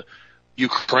going to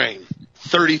Ukraine,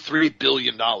 $33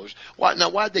 billion.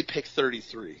 Why'd they pick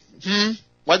 33?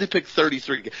 Why'd they pick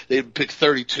 33? They pick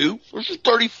 32 or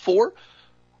 34?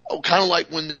 Oh, kind of like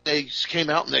when they came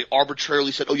out and they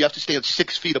arbitrarily said, oh, you have to stand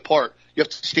 6 feet apart. You have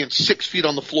to stand 6 feet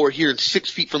on the floor here and 6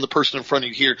 feet from the person in front of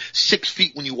you here, 6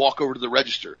 feet when you walk over to the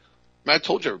register. I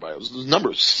told you everybody, it was the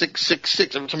number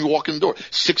 666 every time you walk in the door.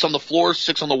 6 on the floor,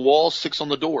 6 on the wall, 6 on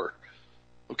the door.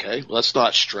 Okay, well, that's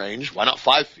not strange. Why not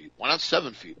 5 feet? Why not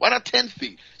 7 feet? Why not 10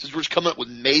 feet? Since we're just coming up with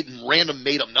random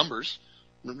made-up numbers.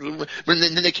 And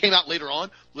then they came out later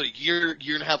on, like a year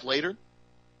and a half later.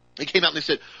 They came out and they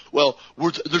said, well,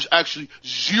 there's actually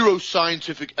zero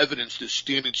scientific evidence that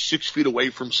standing 6 feet away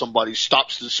from somebody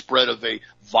stops the spread of a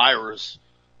virus.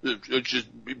 It's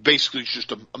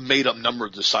just a made-up number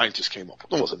the scientists came up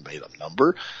with. It wasn't a made-up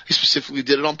number. He specifically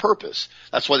did it on purpose.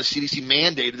 That's why the CDC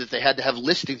mandated that they had to have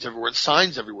listings everywhere and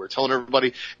signs everywhere telling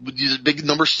everybody there's a big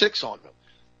number 6 on them.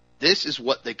 This is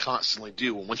what they constantly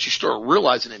do. And once you start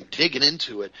realizing and digging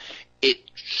into it, it's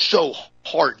so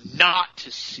hard not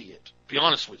to see it. To be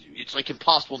honest with you, it's like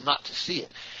impossible not to see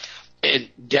it. And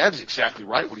Dad's exactly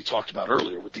right what he talked about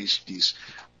earlier with these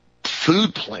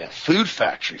food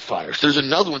factory fires. There's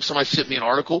another one. Somebody sent me an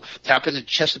article. It happened in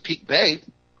Chesapeake Bay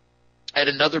at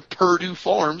another Purdue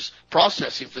Farms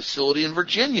processing facility in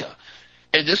Virginia.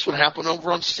 And this one happened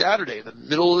over on Saturday in the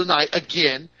middle of the night.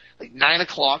 Again, like 9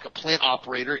 o'clock, a plant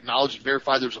operator acknowledged and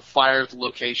verified there was a fire at the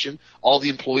location. All the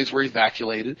employees were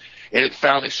evacuated. And it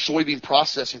found a soybean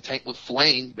processing tank with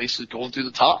flame basically going through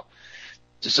the top.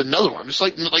 Just another one. Just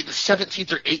like the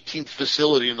 17th or 18th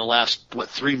facility in the last,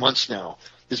 3 months now.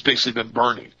 It's basically been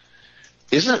burning.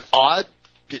 Isn't it odd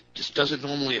that this doesn't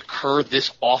normally occur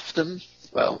this often?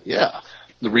 Well, yeah.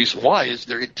 The reason why is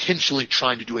they're intentionally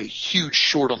trying to do a huge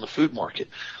short on the food market.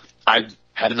 I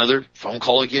had another phone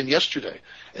call again yesterday,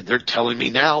 and they're telling me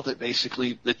now that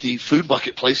basically that the food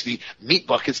bucket place, the meat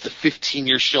buckets, the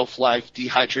 15-year shelf life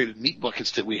dehydrated meat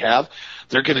buckets that we have,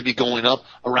 they're going to be going up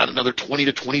around another 20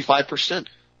 to 25%.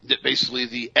 That basically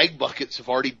the egg buckets have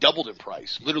already doubled in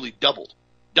price, literally doubled.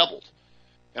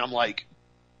 And I'm like,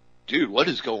 dude, what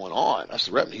is going on? That's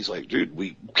the rep. And he's like, dude,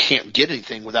 we can't get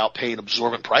anything without paying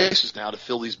absorbent prices now to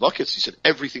fill these buckets. He said,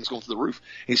 everything's going through the roof.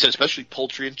 And he said, especially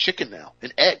poultry and chicken now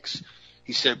and eggs.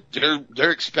 He said,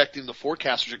 they're expecting, the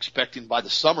forecasters are expecting by the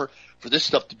summer for this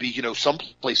stuff to be, some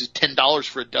places $10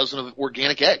 for a dozen of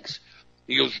organic eggs.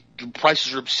 He goes, the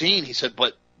prices are obscene. He said,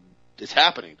 but it's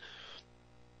happening.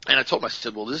 And I told him, I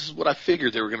said, well, this is what I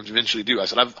figured they were going to eventually do. I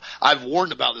said, I've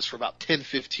warned about this for about 10,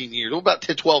 15 years, about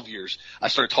 10, 12 years. I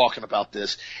started talking about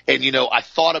this. And, I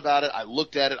thought about it. I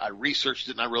looked at it. I researched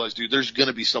it. And I realized, dude, there's going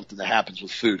to be something that happens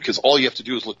with food because all you have to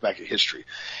do is look back at history.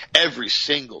 Every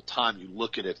single time you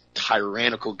look at a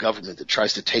tyrannical government that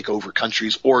tries to take over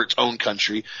countries or its own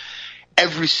country,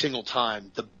 every single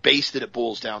time the base that it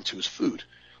boils down to is food.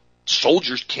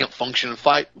 Soldiers can't function and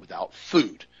fight without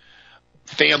food.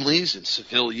 Families and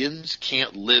civilians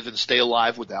can't live and stay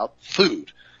alive without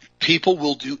food. People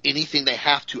will do anything they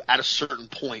have to at a certain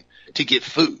point to get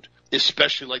food,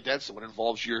 especially like that's what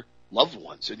involves your loved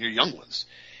ones and your young ones.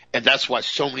 And that's why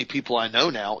so many people I know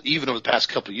now, even over the past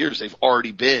couple of years, they've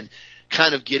already been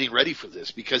kind of getting ready for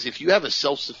this. Because if you have a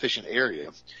self-sufficient area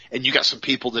and you got some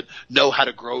people that know how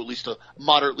to grow at least a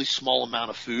moderately small amount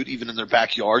of food, even in their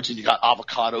backyards, and you got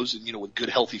avocados and, with good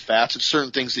healthy fats and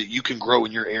certain things that you can grow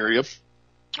in your area,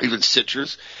 even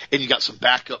citrus, and you got some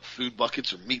backup food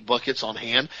buckets or meat buckets on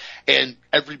hand, and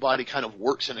everybody kind of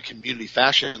works in a community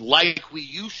fashion like we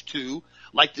used to,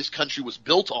 like this country was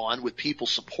built on, with people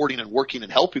supporting and working and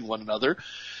helping one another.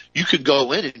 You could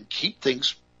go in and keep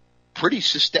things pretty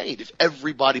sustained if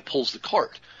everybody pulls the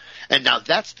cart. And now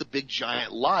that's the big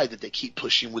giant lie that they keep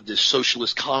pushing with this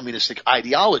socialist communistic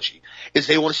ideology, is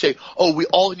they want to say, oh, we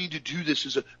all need to do this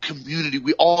as a community.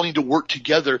 We all need to work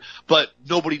together, but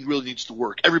nobody really needs to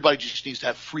work. Everybody just needs to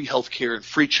have free health care and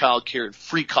free child care and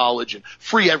free college and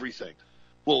free everything.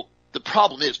 Well, the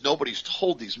problem is nobody's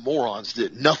told these morons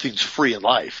that nothing's free in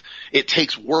life. It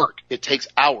takes work. It takes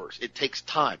hours. It takes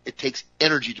time. It takes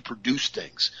energy to produce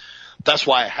things. That's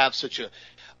why I'm so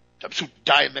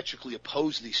diametrically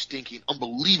opposed to these stinking,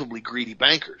 unbelievably greedy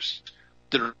bankers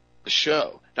that are on the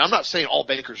show. Now, I'm not saying all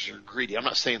bankers are greedy. I'm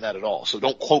not saying that at all. So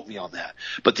don't quote me on that.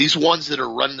 But these ones that are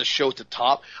running the show at the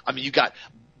top, I mean, you got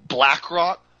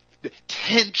BlackRock,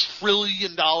 $10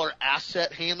 trillion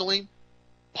asset handling,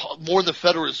 more than the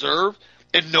Federal Reserve,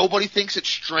 and nobody thinks it's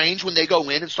strange when they go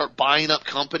in and start buying up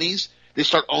companies. They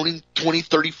start owning 20,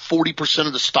 30, 40%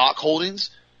 of the stock holdings.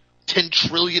 $10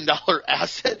 trillion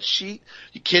asset sheet.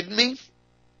 You kidding me?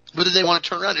 But then they want to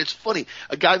turn around. It's funny.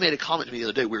 A guy made a comment to me the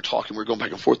other day. We were talking. We were going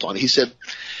back and forth on it. He said,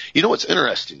 you know what's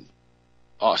interesting,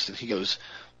 Austin? He goes,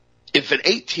 if an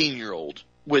 18-year-old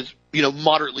with,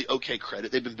 moderately okay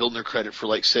credit, they've been building their credit for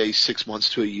like, say, 6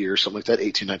 months to a year, something like that,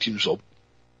 18, 19 years old,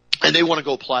 and they want to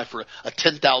go apply for a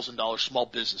 $10,000 small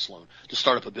business loan to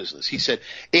start up a business. He said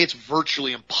it's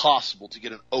virtually impossible to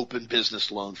get an open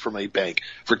business loan from a bank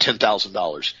for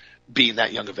 $10,000 being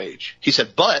that young of age. He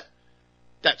said, but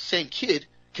that same kid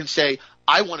can say,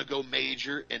 I want to go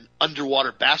major in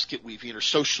underwater basket weaving or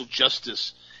social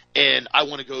justice, and I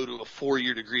want to go to a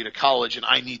 4-year degree to college, and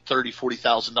I need $30,000,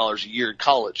 $40,000 a year in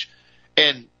college.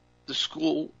 And the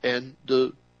school and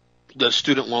the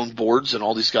student loan boards and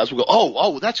all these guys will go,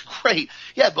 oh, that's great.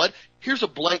 Yeah, bud, here's a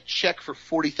blank check for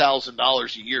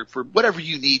 $40,000 a year for whatever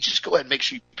you need. Just go ahead and make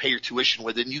sure you pay your tuition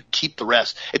with it, and you keep the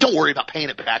rest. And don't worry about paying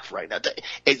it back for right now.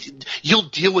 You'll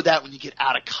deal with that when you get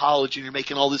out of college and you're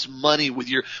making all this money with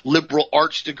your liberal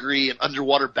arts degree and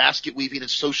underwater basket weaving and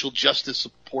social justice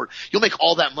support. You'll make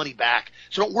all that money back.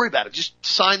 So don't worry about it. Just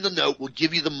sign the note. We'll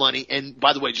give you the money. And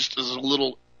by the way, just as a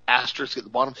little asterisk at the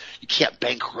bottom, you can't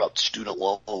bankrupt student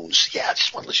loans. Yeah, I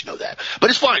just want to let you know that. But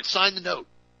it's fine. Sign the note.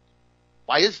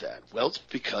 Why is that? Well, it's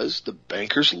because the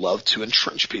bankers love to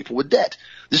entrench people with debt.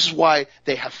 This is why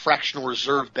they have fractional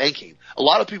reserve banking. A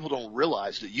lot of people don't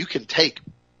realize that you can take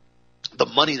the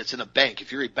money that's in a bank,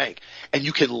 if you're a bank, and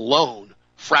you can loan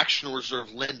fractional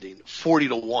reserve lending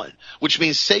 40-1, which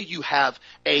means say you have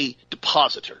a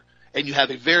depositor and you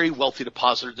have a very wealthy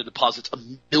depositor that deposits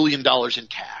 $1 million in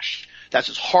cash. That's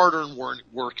his hard-earned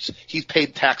works. He's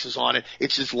paid taxes on it.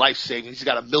 It's his life savings. He's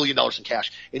got $1 million in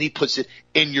cash, and he puts it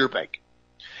in your bank.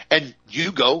 And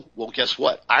you go, well, guess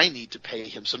what? I need to pay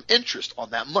him some interest on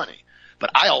that money.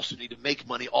 But I also need to make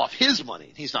money off his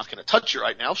money. He's not going to touch it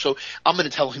right now, so I'm going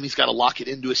to tell him he's got to lock it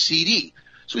into a CD.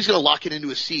 So he's going to lock it into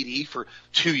a CD for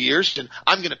 2 years, and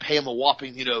I'm going to pay him a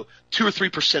whopping, 2 or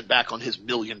 3% back on his $1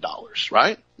 million,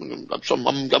 right? So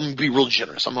I'm going to be real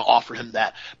generous. I'm going to offer him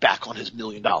that back on his $1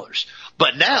 million.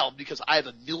 But now, because I have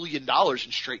 $1 million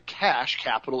in straight cash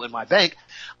capital in my bank,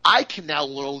 I can now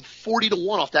loan 40-1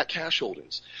 off that cash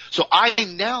holdings. So I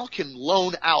now can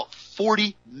loan out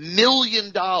 $40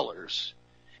 million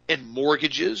in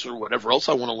mortgages or whatever else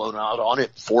I want to loan out on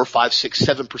it, 4, 5, 6,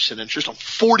 7% interest on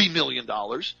 $40 million,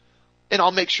 and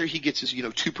I'll make sure he gets his,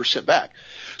 2% back.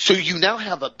 So you now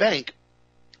have a bank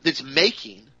that's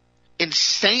making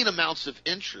insane amounts of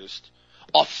interest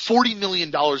off $40 million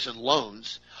in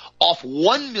loans, off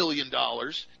 $1 million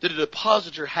that a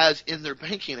depositor has in their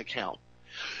banking account.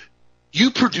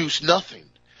 You produce nothing.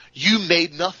 You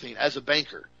made nothing as a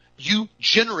banker. You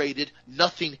generated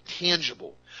nothing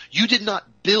tangible. You did not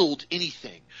build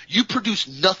anything. You produced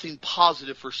nothing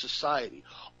positive for society.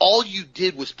 All you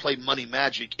did was play money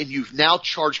magic, and you've now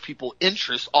charged people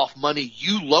interest off money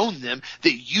you loaned them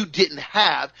that you didn't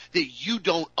have, that you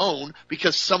don't own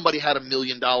because somebody had $1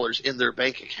 million in their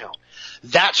bank account.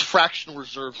 That's fractional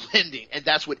reserve lending, and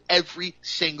that's what every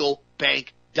single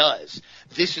bank does.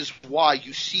 This is why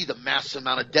you see the massive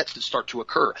amount of debts that start to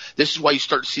occur. This is why you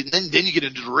start to see, then you get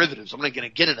into derivatives. I'm going to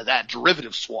get into that,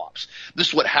 derivative swaps. This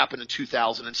is what happened in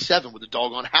 2007 with the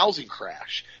doggone housing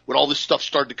crash, when all this stuff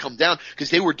started to come down, because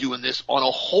they were doing this on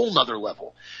a whole nother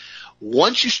level.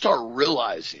 Once you start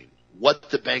realizing what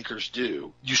the bankers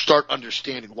do, you start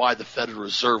understanding why the Federal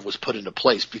Reserve was put into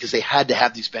place, because they had to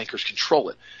have these bankers control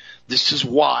it. This is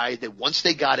why that once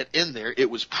they got it in there, it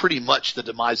was pretty much the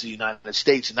demise of the United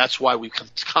States. And that's why we've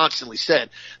constantly said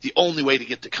the only way to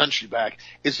get the country back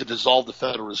is to dissolve the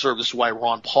Federal Reserve. This is why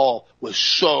Ron Paul was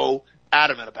so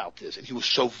adamant about this, and he was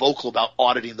so vocal about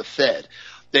auditing the Fed.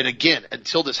 Then again,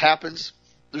 until this happens,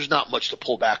 there's not much to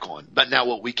pull back on. But now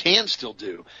what we can still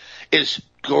do is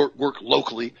go work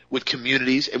locally with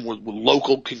communities and with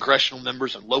local congressional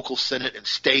members and local Senate and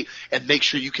state, and make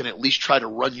sure you can at least try to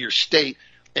run your state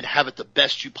and have it the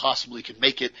best you possibly can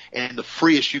make it, and the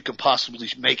freest you can possibly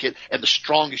make it, and the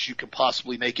strongest you can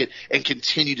possibly make it, and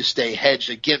continue to stay hedged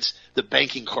against the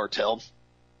banking cartel.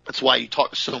 That's why you talk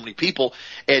to so many people,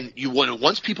 and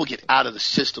once people get out of the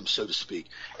system, so to speak,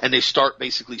 and they start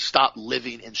basically stop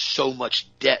living in so much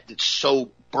debt that's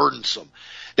so burdensome,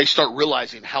 they start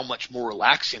realizing how much more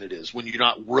relaxing it is when you're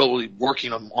not really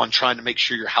working on trying to make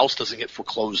sure your house doesn't get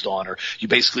foreclosed on, or you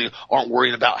basically aren't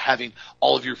worrying about having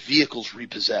all of your vehicles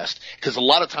repossessed. Because a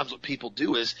lot of times what people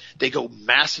do is they go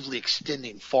massively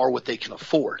extending far what they can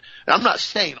afford. And I'm not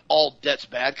saying all debt's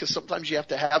bad, because sometimes you have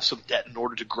to have some debt in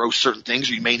order to grow certain things,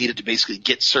 or you may need it to basically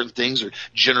get certain things or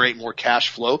generate more cash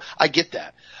flow. I get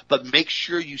that. But make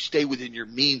sure you stay within your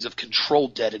means of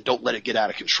controlled debt and don't let it get out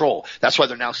of control. That's why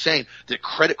they're now saying that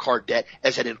credit card debt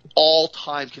is at an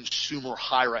all-time consumer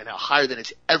high right now, higher than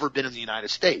it's ever been in the United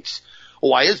States.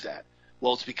 Well, why is that?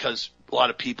 Well, it's because a lot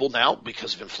of people now,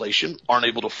 because of inflation, aren't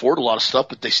able to afford a lot of stuff,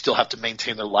 but they still have to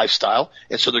maintain their lifestyle,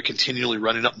 and so they're continually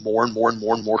running up more and more and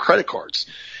more and more credit cards.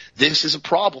 This is a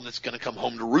problem that's going to come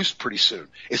home to roost pretty soon,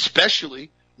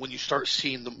 especially when you start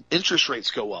seeing the interest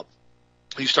rates go up.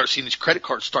 You start seeing these credit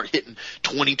cards start hitting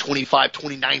 20, 25,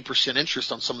 29%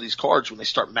 interest on some of these cards when they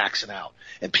start maxing out.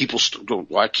 And people go,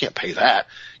 well, I can't pay that.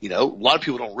 You know, a lot of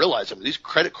people don't realize, I mean, these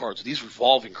credit cards, these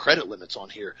revolving credit limits on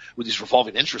here with these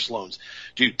revolving interest loans,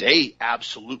 dude, they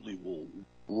absolutely will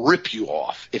rip you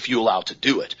off if you allow it to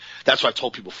do it. That's what I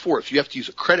told people before. If you have to use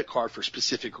a credit card for a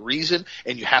specific reason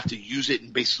and you have to use it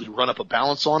and basically run up a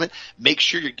balance on it, make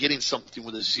sure you're getting something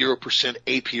with a 0%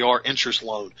 APR interest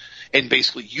loan and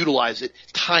basically utilize it,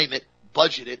 time it,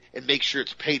 budget it, and make sure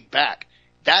it's paid back.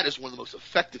 That is one of the most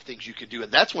effective things you can do,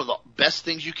 and that's one of the best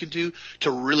things you can do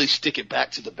to really stick it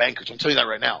back to the bankers. I'm telling you that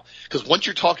right now, because once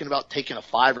you're talking about taking a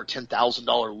 $5,000 or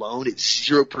 $10,000 loan at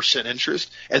 0%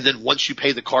 interest, and then once you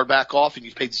pay the card back off and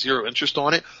you've paid zero interest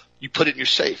on it, you put it in your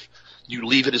safe. You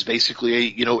leave it as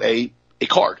basically a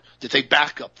card that they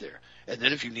back up there. And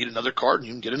then if you need another card,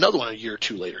 you can get another one a year or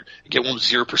two later. You get one with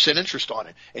 0% interest on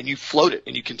it, and you float it,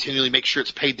 and you continually make sure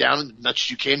it's paid down as much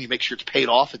as you can. You make sure it's paid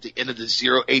off at the end of the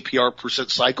 0 APR percent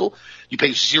cycle. You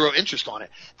pay zero interest on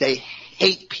it. They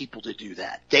hate people to do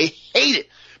that. They hate it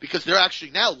because they're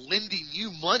actually now lending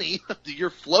you money that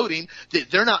you're floating that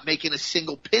they're not making a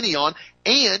single penny on.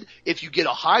 And if you get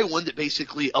a high one that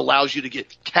basically allows you to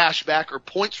get cash back or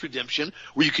points redemption,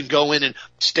 where you can go in and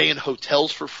stay in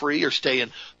hotels for free or stay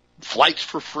in flights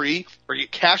for free or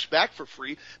get cash back for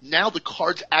free, now the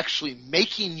card's actually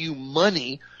making you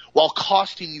money while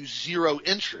costing you zero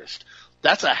interest.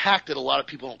 That's a hack that a lot of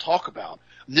people don't talk about.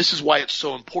 And this is why it's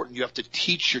so important. You have to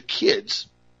teach your kids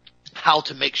how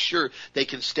to make sure they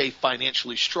can stay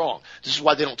financially strong. This is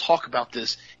why they don't talk about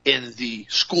this in the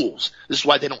schools. This is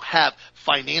why they don't have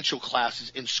financial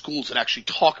classes in schools that actually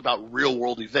talk about real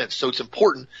world events. So it's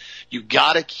important. You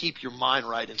got to keep your mind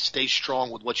right and stay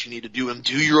strong with what you need to do and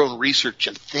do your own research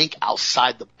and think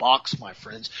outside the box, my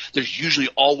friends. There's usually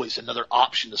always another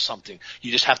option to something.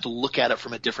 You just have to look at it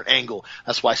from a different angle.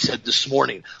 That's why I said this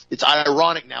morning, it's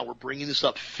ironic now we're bringing this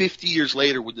up 50 years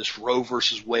later with this Roe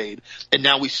versus Wade, and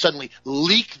now we suddenly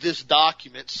leak this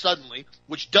document suddenly,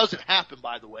 which doesn't happen,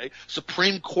 by the way.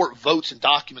 Supreme Court votes and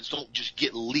documents don't just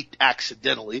get leaked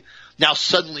accidentally. Now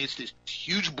suddenly it's this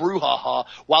huge brouhaha,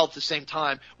 while at the same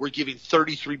time we're giving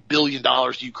 $33 billion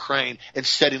to Ukraine and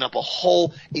setting up a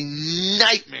whole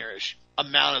nightmarish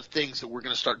amount of things that we're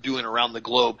going to start doing around the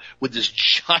globe with this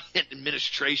giant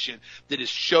administration that has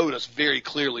showed us very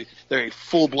clearly they're a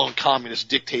full-blown communist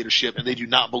dictatorship and they do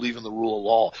not believe in the rule of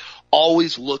law.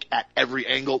 Always look at every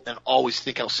angle and always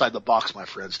think outside the box, my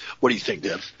friends. What do you think,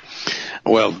 Deb?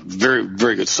 Well, very,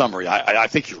 very good summary. I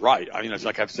think you're right. I mean, it's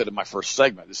like I've said in my first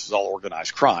segment, this is all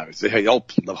organized crime. It's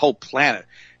the whole planet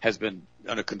has been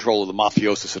under control of the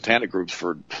mafioso satanic groups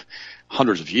for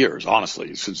hundreds of years,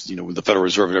 honestly, since, with the Federal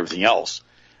Reserve and everything else.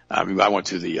 I mean, I went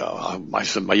to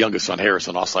my youngest son,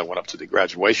 Harrison, also I went up to the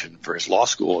graduation for his law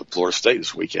school at Florida State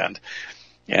this weekend.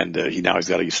 And, he's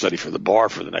got to study for the bar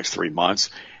for the next 3 months.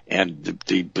 And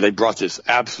they brought this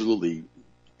absolutely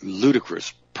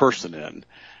ludicrous person in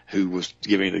who was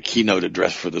giving the keynote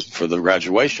address for the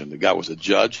graduation. The guy was a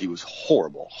judge. He was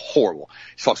horrible.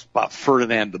 He talks about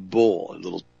Ferdinand the Bull, a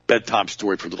little bedtime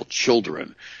story for little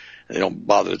children. They don't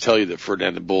bother to tell you that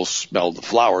Ferdinand the Bull smelled the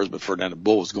flowers, but Ferdinand the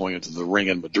Bull was going into the ring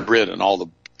in Madrid, and all the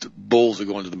bulls are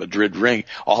going to the Madrid ring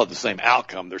all have the same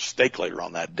outcome. They're stake later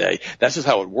on that day. That's just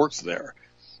how it works there.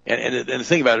 And the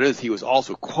thing about it is he was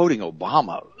also quoting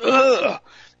Obama. Ugh.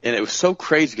 And it was so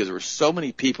crazy because there were so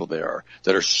many people there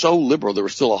that are so liberal. There were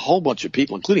still a whole bunch of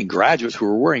people, including graduates, who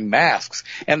were wearing masks.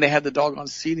 And they had the doggone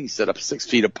seating set up 6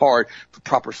 feet apart for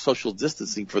proper social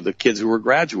distancing for the kids who were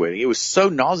graduating. It was so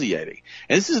nauseating.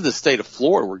 And this is the state of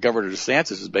Florida where Governor DeSantis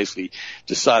has basically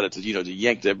decided to, to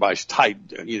yank everybody tight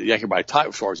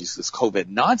as far as this COVID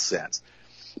nonsense.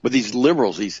 But these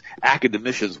liberals, these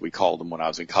academicians, we called them when I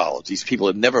was in college, these people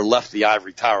had never left the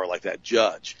ivory tower like that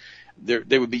judge.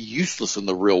 They would be useless in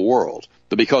the real world.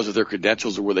 But because of their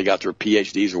credentials or where they got their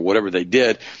PhDs or whatever they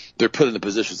did, they're put in the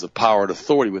positions of power and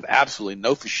authority with absolutely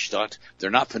no Verstand. They're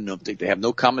not vernünftig. They have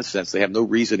no common sense. They have no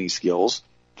reasoning skills,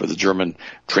 for the German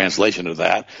translation of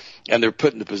that. And they're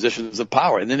put in the positions of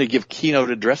power. And then they give keynote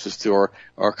addresses to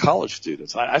our college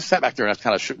students. I sat back there and I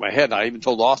kind of shook my head, and I even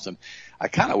told Austin, I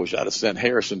kind of wish I'd have sent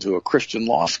Harrison to a Christian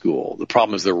law school. The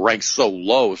problem is they're ranked so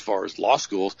low as far as law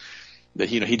schools that,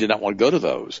 he did not want to go to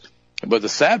those. But the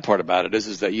sad part about it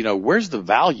is that, where's the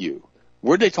value?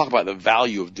 Where'd they talk about the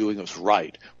value of doing what's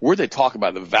right? Where'd they talk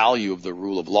about the value of the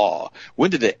rule of law?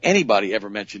 When did anybody ever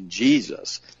mention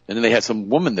Jesus? And then they had some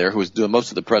woman there who was doing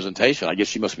most of the presentation. I guess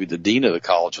she must be the dean of the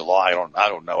College of Law. I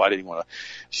don't know. I didn't want to.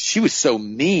 She was so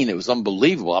mean. It was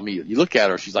unbelievable. I mean, you look at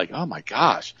her, she's like, oh my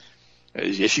gosh.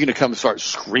 Is she going to come and start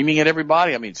screaming at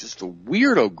everybody? I mean, it's just a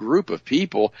weirdo group of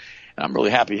people. And I'm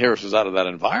really happy Harris is out of that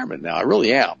environment now. I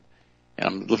really am. And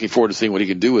I'm looking forward to seeing what he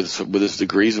can do with his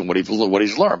degrees and what he's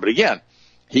learned. But again,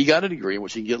 he got a degree in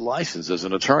which he can get licensed as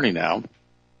an attorney now.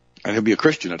 And he'll be a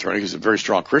Christian attorney. He's a very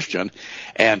strong Christian.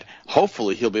 And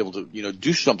hopefully he'll be able to,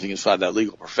 do something inside that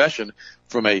legal profession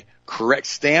from a correct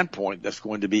standpoint that's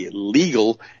going to be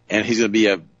legal. And he's going to be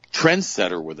a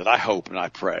trendsetter with it, I hope and I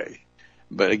pray.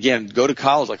 But again, go to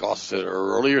college, like Austin said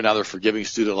earlier. Now they're forgiving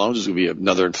student loans. There's going to be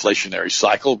another inflationary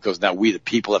cycle because now we, the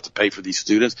people, have to pay for these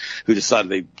students who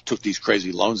decided they took these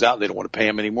crazy loans out. They don't want to pay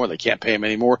them anymore. They can't pay them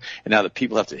anymore. And now the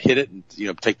people have to hit it and,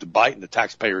 take the bite, and the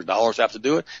taxpayers' dollars have to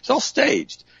do it. It's all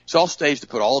staged. It's all staged to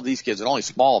put all of these kids, and only a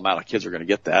small amount of kids are going to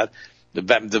get that.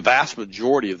 The vast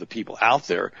majority of the people out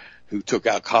there who took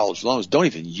out college loans don't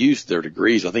even use their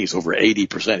degrees. I think it's over 80%,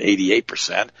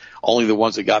 88%. Only the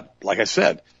ones that got, like I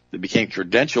said, they became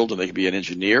credentialed, and they could be an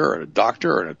engineer or a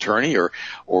doctor or an attorney or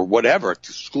whatever, a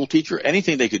school teacher,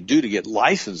 anything they could do to get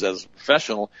licensed as a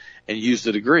professional and use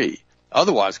the degree.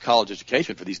 Otherwise, college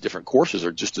education for these different courses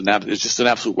are just an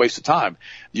absolute waste of time.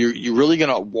 You're really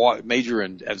going to major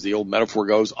in, as the old metaphor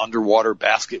goes, underwater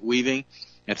basket weaving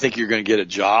and think you're going to get a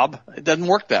job. It doesn't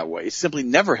work that way. It simply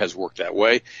never has worked that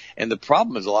way. And the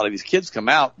problem is a lot of these kids come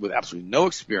out with absolutely no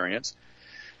experience.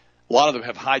 A lot of them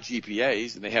have high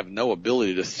GPAs, and they have no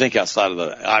ability to think outside of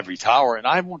the ivory tower. And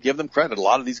I won't give them credit. A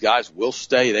lot of these guys will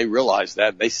stay. They realize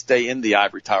that. They stay in the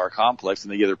ivory tower complex,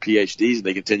 and they get their PhDs, and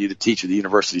they continue to teach in the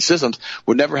university systems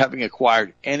with never having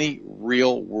acquired any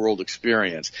real-world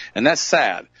experience. And that's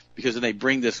sad, because then they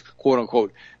bring this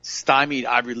quote-unquote stymied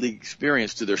Ivy League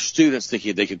experience to their students,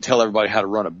 thinking they can tell everybody how to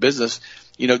run a business.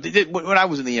 When I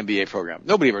was in the MBA program,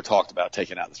 nobody ever talked about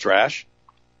taking out the trash.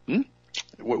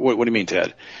 What do you mean,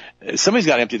 Ted? Somebody's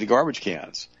got to empty the garbage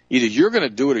cans. Either you're going to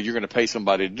do it or you're going to pay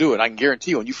somebody to do it. I can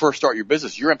guarantee you, when you first start your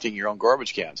business, you're emptying your own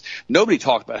garbage cans. Nobody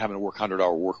talked about having to work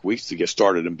 100-hour work weeks to get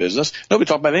started in business. Nobody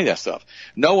talked about any of that stuff.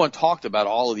 No one talked about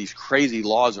all of these crazy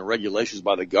laws and regulations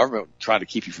by the government trying to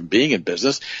keep you from being in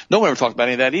business. No one ever talked about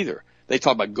any of that either. They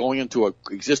talk about going into an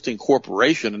existing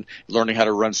corporation and learning how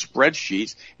to run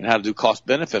spreadsheets and how to do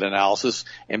cost-benefit analysis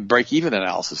and break-even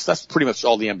analysis. That's pretty much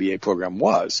all the MBA program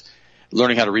was.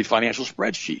 Learning how to read financial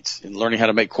spreadsheets and learning how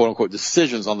to make quote-unquote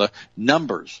decisions on the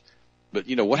numbers. But,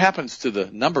 what happens to the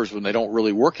numbers when they don't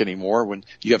really work anymore, when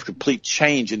you have complete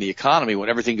change in the economy, when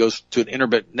everything goes to an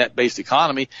internet-based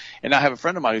economy? And I have a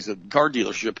friend of mine who's at a car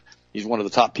dealership. He's one of the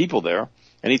top people there.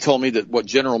 And he told me that what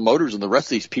General Motors and the rest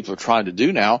of these people are trying to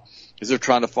do now is they're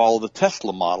trying to follow the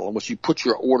Tesla model, in which you put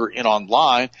your order in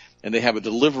online and they have a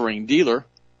delivering dealer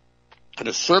at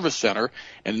a service center,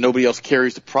 and nobody else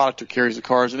carries the product or carries the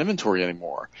cars in inventory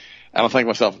anymore. And I'm thinking to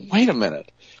myself, wait a minute.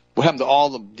 What happened to all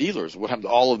the dealers? What happened to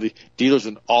all of the dealers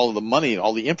and all of the money and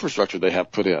all the infrastructure they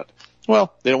have put in?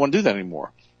 Well, they don't want to do that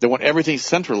anymore. They want everything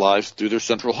centralized through their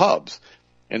central hubs.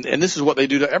 And this is what they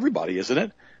do to everybody, isn't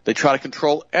it? They try to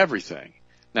control everything.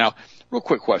 Now, real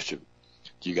quick question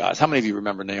to you guys. How many of you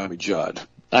remember Naomi Judd?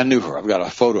 I knew her. I've got a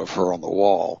photo of her on the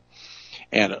wall.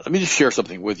 And let me just share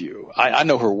something with you. I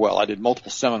know her well. I did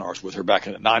multiple seminars with her back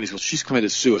in the 90s. Well, she's committed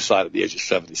suicide at the age of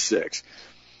 76.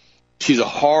 She's a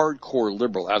hardcore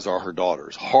liberal, as are her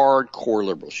daughters. Hardcore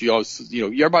liberal. She always,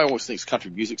 everybody always thinks country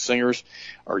music singers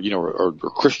are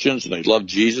Christians and they love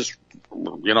Jesus. I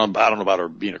don't know about her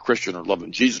being a Christian or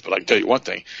loving Jesus, but I can tell you one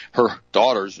thing. Her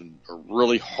daughters are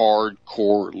really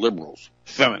hardcore liberals,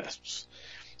 feminists.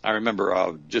 I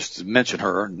remember, just to mention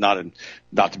her, not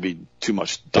to be too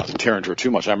much, not to tear into her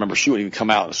too much. I remember she wouldn't even come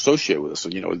out and associate with us,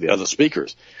 with the other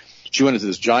speakers. She went into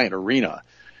this giant arena.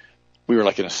 We were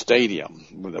like in a stadium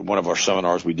with one of our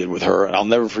seminars we did with her, and I'll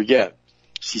never forget.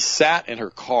 She sat in her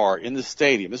car in the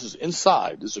stadium. This is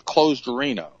inside. This is a closed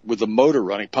arena with the motor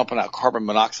running, pumping out carbon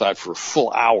monoxide for a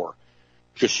full hour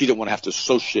because she didn't want to have to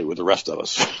associate with the rest of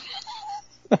us.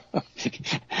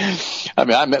 I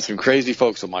mean, I met some crazy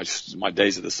folks on my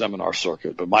days at the seminar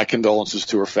circuit, but my condolences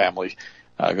to her family,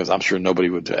 because I'm sure nobody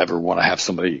would ever want to have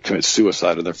somebody commit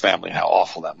suicide in their family and how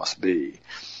awful that must be.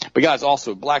 But guys,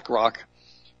 also BlackRock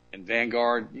and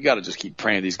Vanguard, you got to just keep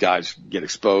praying these guys get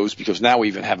exposed, because now we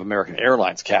even have American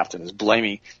Airlines captain is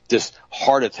blaming this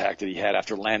heart attack that he had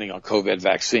after landing on COVID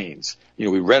vaccines. We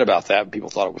read about that and people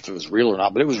thought if it was real or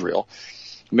not, but it was real.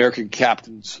 American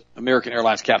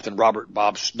Airlines captain Robert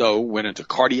Bob Snow went into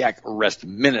cardiac arrest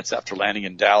minutes after landing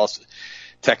in Dallas,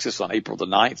 Texas on April the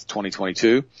 9th,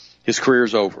 2022. His career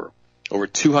is over. Over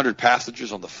 200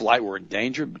 passengers on the flight were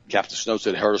endangered. Captain Snow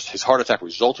said his heart attack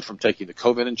resulted from taking the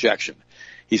COVID injection.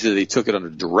 He said that he took it under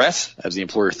duress as the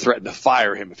employer threatened to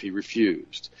fire him if he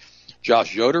refused.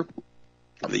 Josh Yoder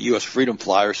of the U.S. Freedom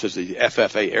Flyer says the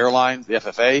FFA,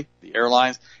 the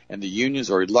airlines, and the unions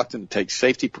are reluctant to take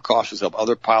safety precautions to help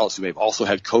other pilots who may have also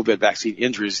had COVID vaccine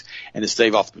injuries and to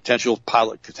stave off potential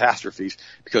pilot catastrophes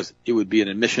because it would be an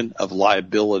admission of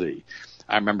liability.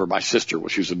 I remember my sister, when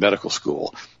she was in medical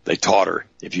school, they taught her,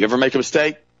 if you ever make a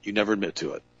mistake, you never admit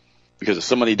to it. Because if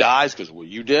somebody dies because what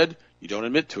you did, you don't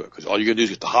admit to it, because all you're going to do is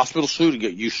get the hospital sued and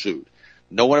get you sued.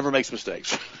 No one ever makes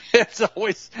mistakes. It's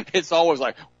always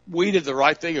like, we did the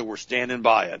right thing and we're standing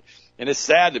by it. And it's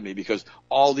sad to me because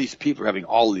all these people are having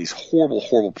all of these horrible,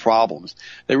 horrible problems.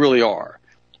 They really are.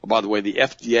 Oh, by the way, the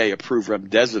FDA approved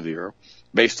remdesivir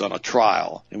based on a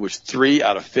trial in which 3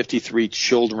 out of 53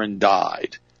 children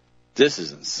died. This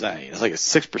is insane. It's like a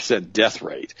 6% death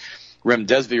rate.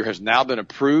 Remdesivir has now been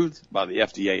approved by the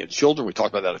FDA in children. We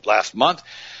talked about that last month.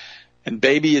 And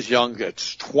baby is young.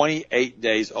 It's 28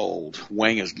 days old,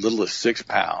 weighing as little as 6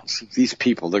 pounds. These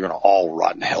people, they're going to all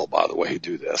rot in hell, by the way, who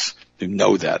do this, who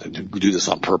know that and who do this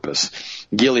on purpose.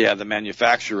 Gilead, the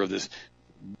manufacturer of this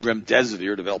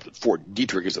remdesivir, developed at Fort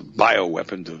Detrick as a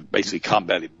bioweapon to basically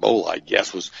combat Ebola, I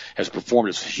guess, has performed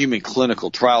its human clinical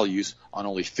trial use on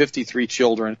only 53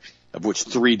 children, of which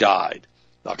 3 died.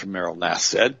 Dr. Merrill Nass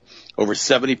said over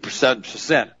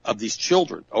 70% of these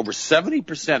children, over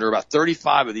 70% or about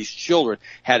 35 of these children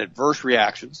had adverse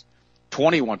reactions.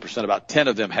 21%, about 10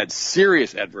 of them had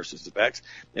serious adverse effects,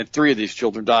 and 3 of these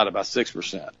children died, about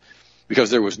 6%. Because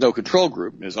there was no control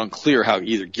group, it is unclear how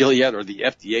either Gilead or the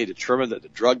FDA determined that the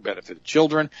drug benefited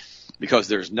children because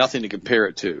there's nothing to compare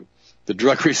it to. The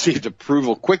drug received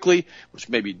approval quickly, which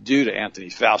may be due to Anthony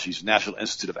Fauci's National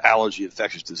Institute of Allergy and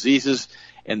Infectious Diseases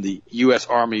and the U.S.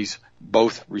 Army's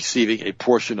both receiving a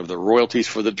portion of the royalties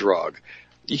for the drug.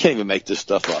 You can't even make this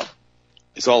stuff up.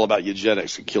 It's all about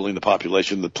eugenics and killing the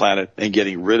population of the planet and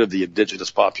getting rid of the indigenous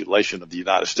population of the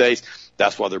United States.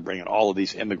 That's why they're bringing all of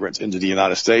these immigrants into the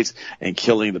United States and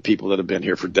killing the people that have been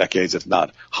here for decades, if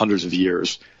not hundreds of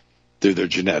years, through their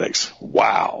genetics.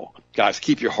 Wow. Guys,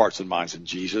 keep your hearts and minds in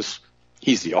Jesus.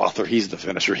 He's the author. He's the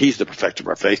finisher. He's the perfecter of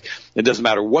our faith. It doesn't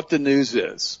matter what the news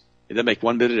is. It doesn't make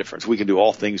one bit of difference. We can do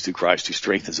all things through Christ who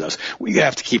strengthens us. We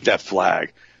have to keep that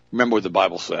flag. Remember what the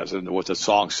Bible says and what the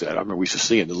song said. I remember we used to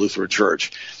sing in the Lutheran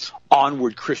Church.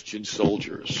 Onward, Christian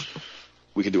soldiers.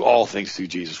 We can do all things through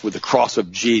Jesus, with the cross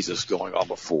of Jesus going on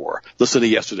before. Listen to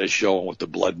yesterday's show on what the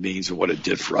blood means and what it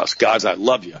did for us. Guys, I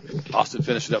love you. Austin,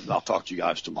 finish it up, and I'll talk to you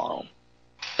guys tomorrow.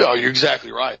 Oh, you're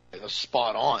exactly right. That's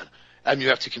spot on. And you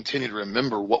have to continue to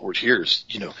remember what we're here is,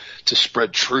 to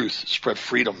spread truth, spread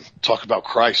freedom, talk about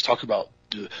Christ, talk about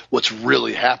what's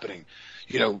really happening.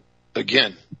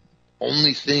 Again,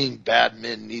 only thing bad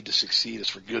men need to succeed is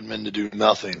for good men to do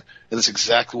nothing. And that's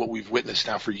exactly what we've witnessed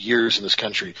now for years in this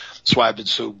country. That's why I've been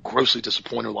so grossly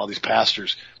disappointed with all these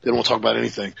pastors. They don't want to talk about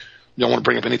anything. They don't want to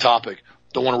bring up any topic.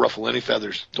 Don't want to ruffle any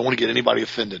feathers. Don't want to get anybody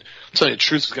offended. I'm telling you, the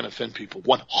truth is going to offend people.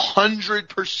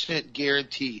 100%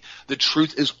 guarantee the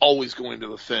truth is always going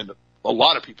to offend a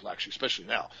lot of people, actually, especially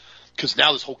now. Because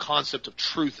now this whole concept of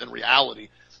truth and reality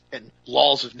and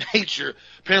laws of nature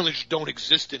apparently just don't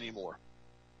exist anymore.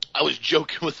 I was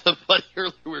joking with somebody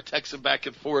earlier. We were texting back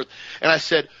and forth, and I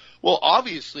said, Well,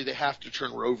 obviously they have to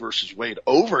turn Roe versus Wade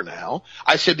over now.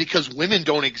 I said because women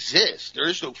don't exist. There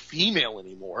is no female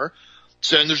anymore.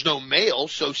 So, and there's no male.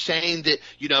 So saying that,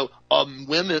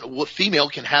 female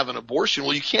can have an abortion,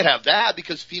 well, you can't have that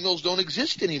because females don't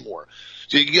exist anymore.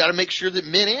 So you got to make sure that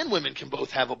men and women can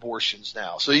both have abortions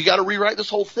now. So you got to rewrite this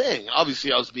whole thing.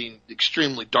 Obviously, I was being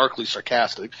extremely darkly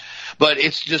sarcastic, but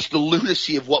it's just the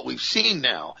lunacy of what we've seen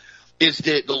now is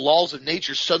that the laws of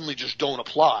nature suddenly just don't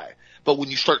apply. But when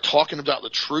you start talking about the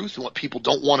truth and what people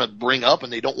don't want to bring up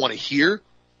and they don't want to hear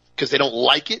because they don't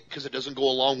like it because it doesn't go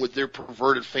along with their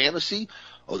perverted fantasy,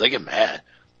 oh, they get mad.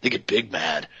 They get big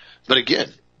mad. But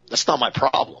again, that's not my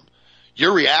problem.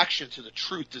 Your reaction to the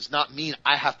truth does not mean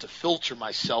I have to filter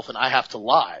myself and I have to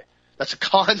lie. That's a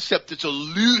concept that's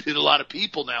eluded a lot of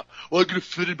people now. Well, I get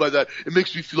offended by that. It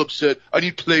makes me feel upset. I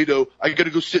need Play-Doh. I got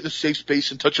to go sit in a safe space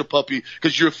and touch a puppy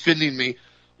because you're offending me.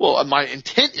 Well, my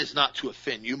intent is not to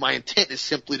offend you. My intent is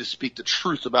simply to speak the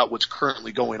truth about what's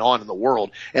currently going on in the world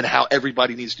and how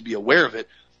everybody needs to be aware of it,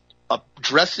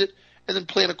 address it, and then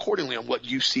plan accordingly on what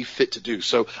you see fit to do.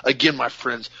 So, again, my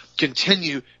friends,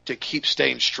 continue to keep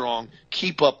staying strong,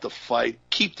 keep up the fight,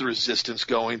 keep the resistance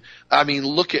going. I mean,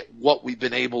 look at what we've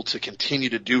been able to continue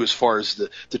to do as far as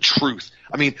the truth.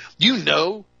 I mean,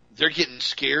 they're getting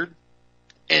scared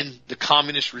in the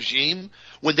communist regime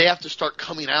when they have to start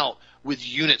coming out with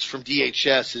units from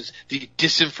DHS as the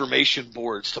disinformation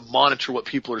boards to monitor what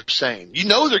people are saying.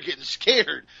 They're getting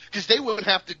scared because they wouldn't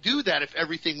have to do that if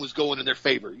everything was going in their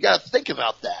favor. You got to think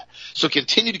about that. So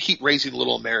continue to keep raising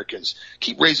little Americans.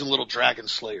 Keep raising little dragon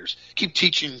slayers. Keep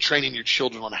teaching and training your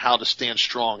children on how to stand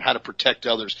strong, how to protect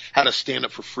others, how to stand up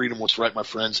for freedom, what's right, my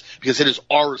friends, because it is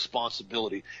our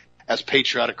responsibility as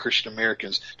patriotic Christian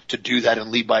Americans to do that and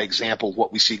lead by example of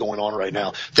what we see going on right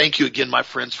now. Thank you again, my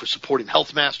friends, for supporting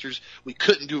Health Masters. We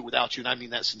couldn't do it without you, and I mean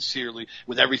that sincerely.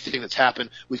 With everything that's happened,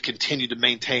 we've continued to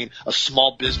maintain a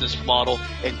small business model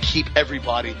and keep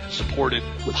everybody supported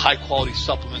with high-quality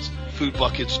supplements, food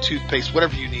buckets, toothpaste,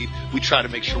 whatever you need. We try to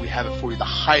make sure we have it for you, the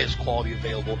highest quality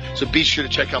available. So be sure to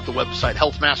check out the website,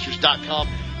 healthmasters.com.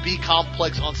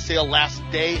 B-Complex on sale last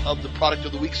day of the Product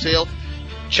of the Week sale.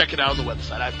 Check it out on the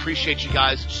website. I appreciate you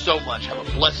guys so much. Have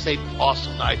a blessed, safe,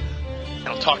 awesome night. And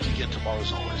I'll talk to you again tomorrow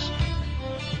as always.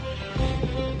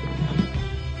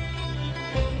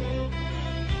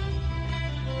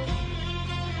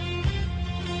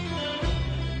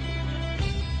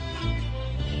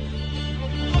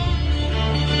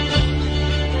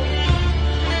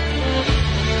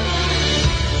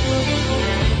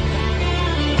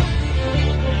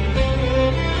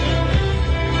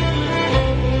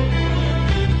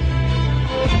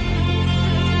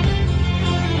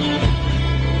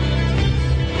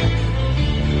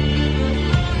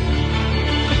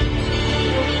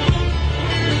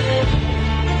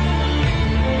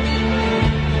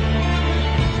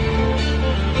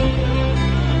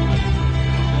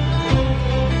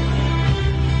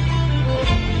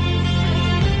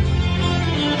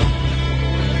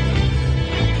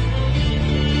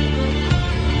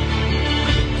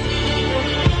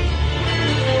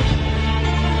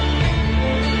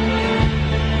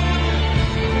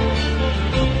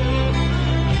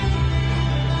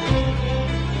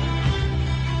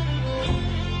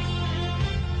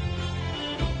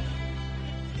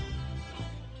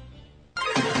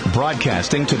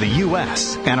 Broadcasting to the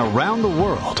U.S. and around the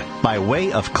world by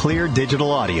way of clear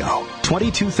digital audio,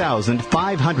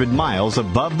 22,500 miles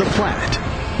above the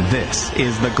planet. This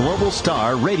is the Global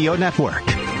Star Radio Network.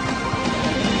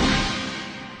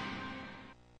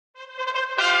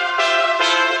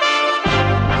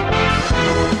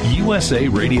 USA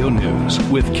Radio News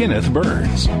with Kenneth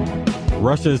Burns.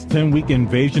 Russia's 10-week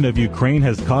invasion of Ukraine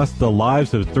has cost the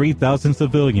lives of 3,000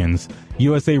 civilians.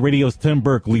 USA Radio's Tim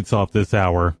Burke leads off this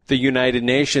hour. The United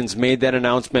Nations made that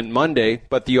announcement Monday,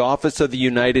 but the Office of the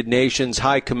United Nations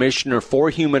High Commissioner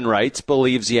for Human Rights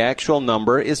believes the actual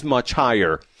number is much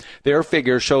higher. Their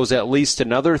figure shows at least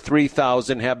another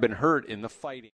 3,000 have been hurt in the fighting.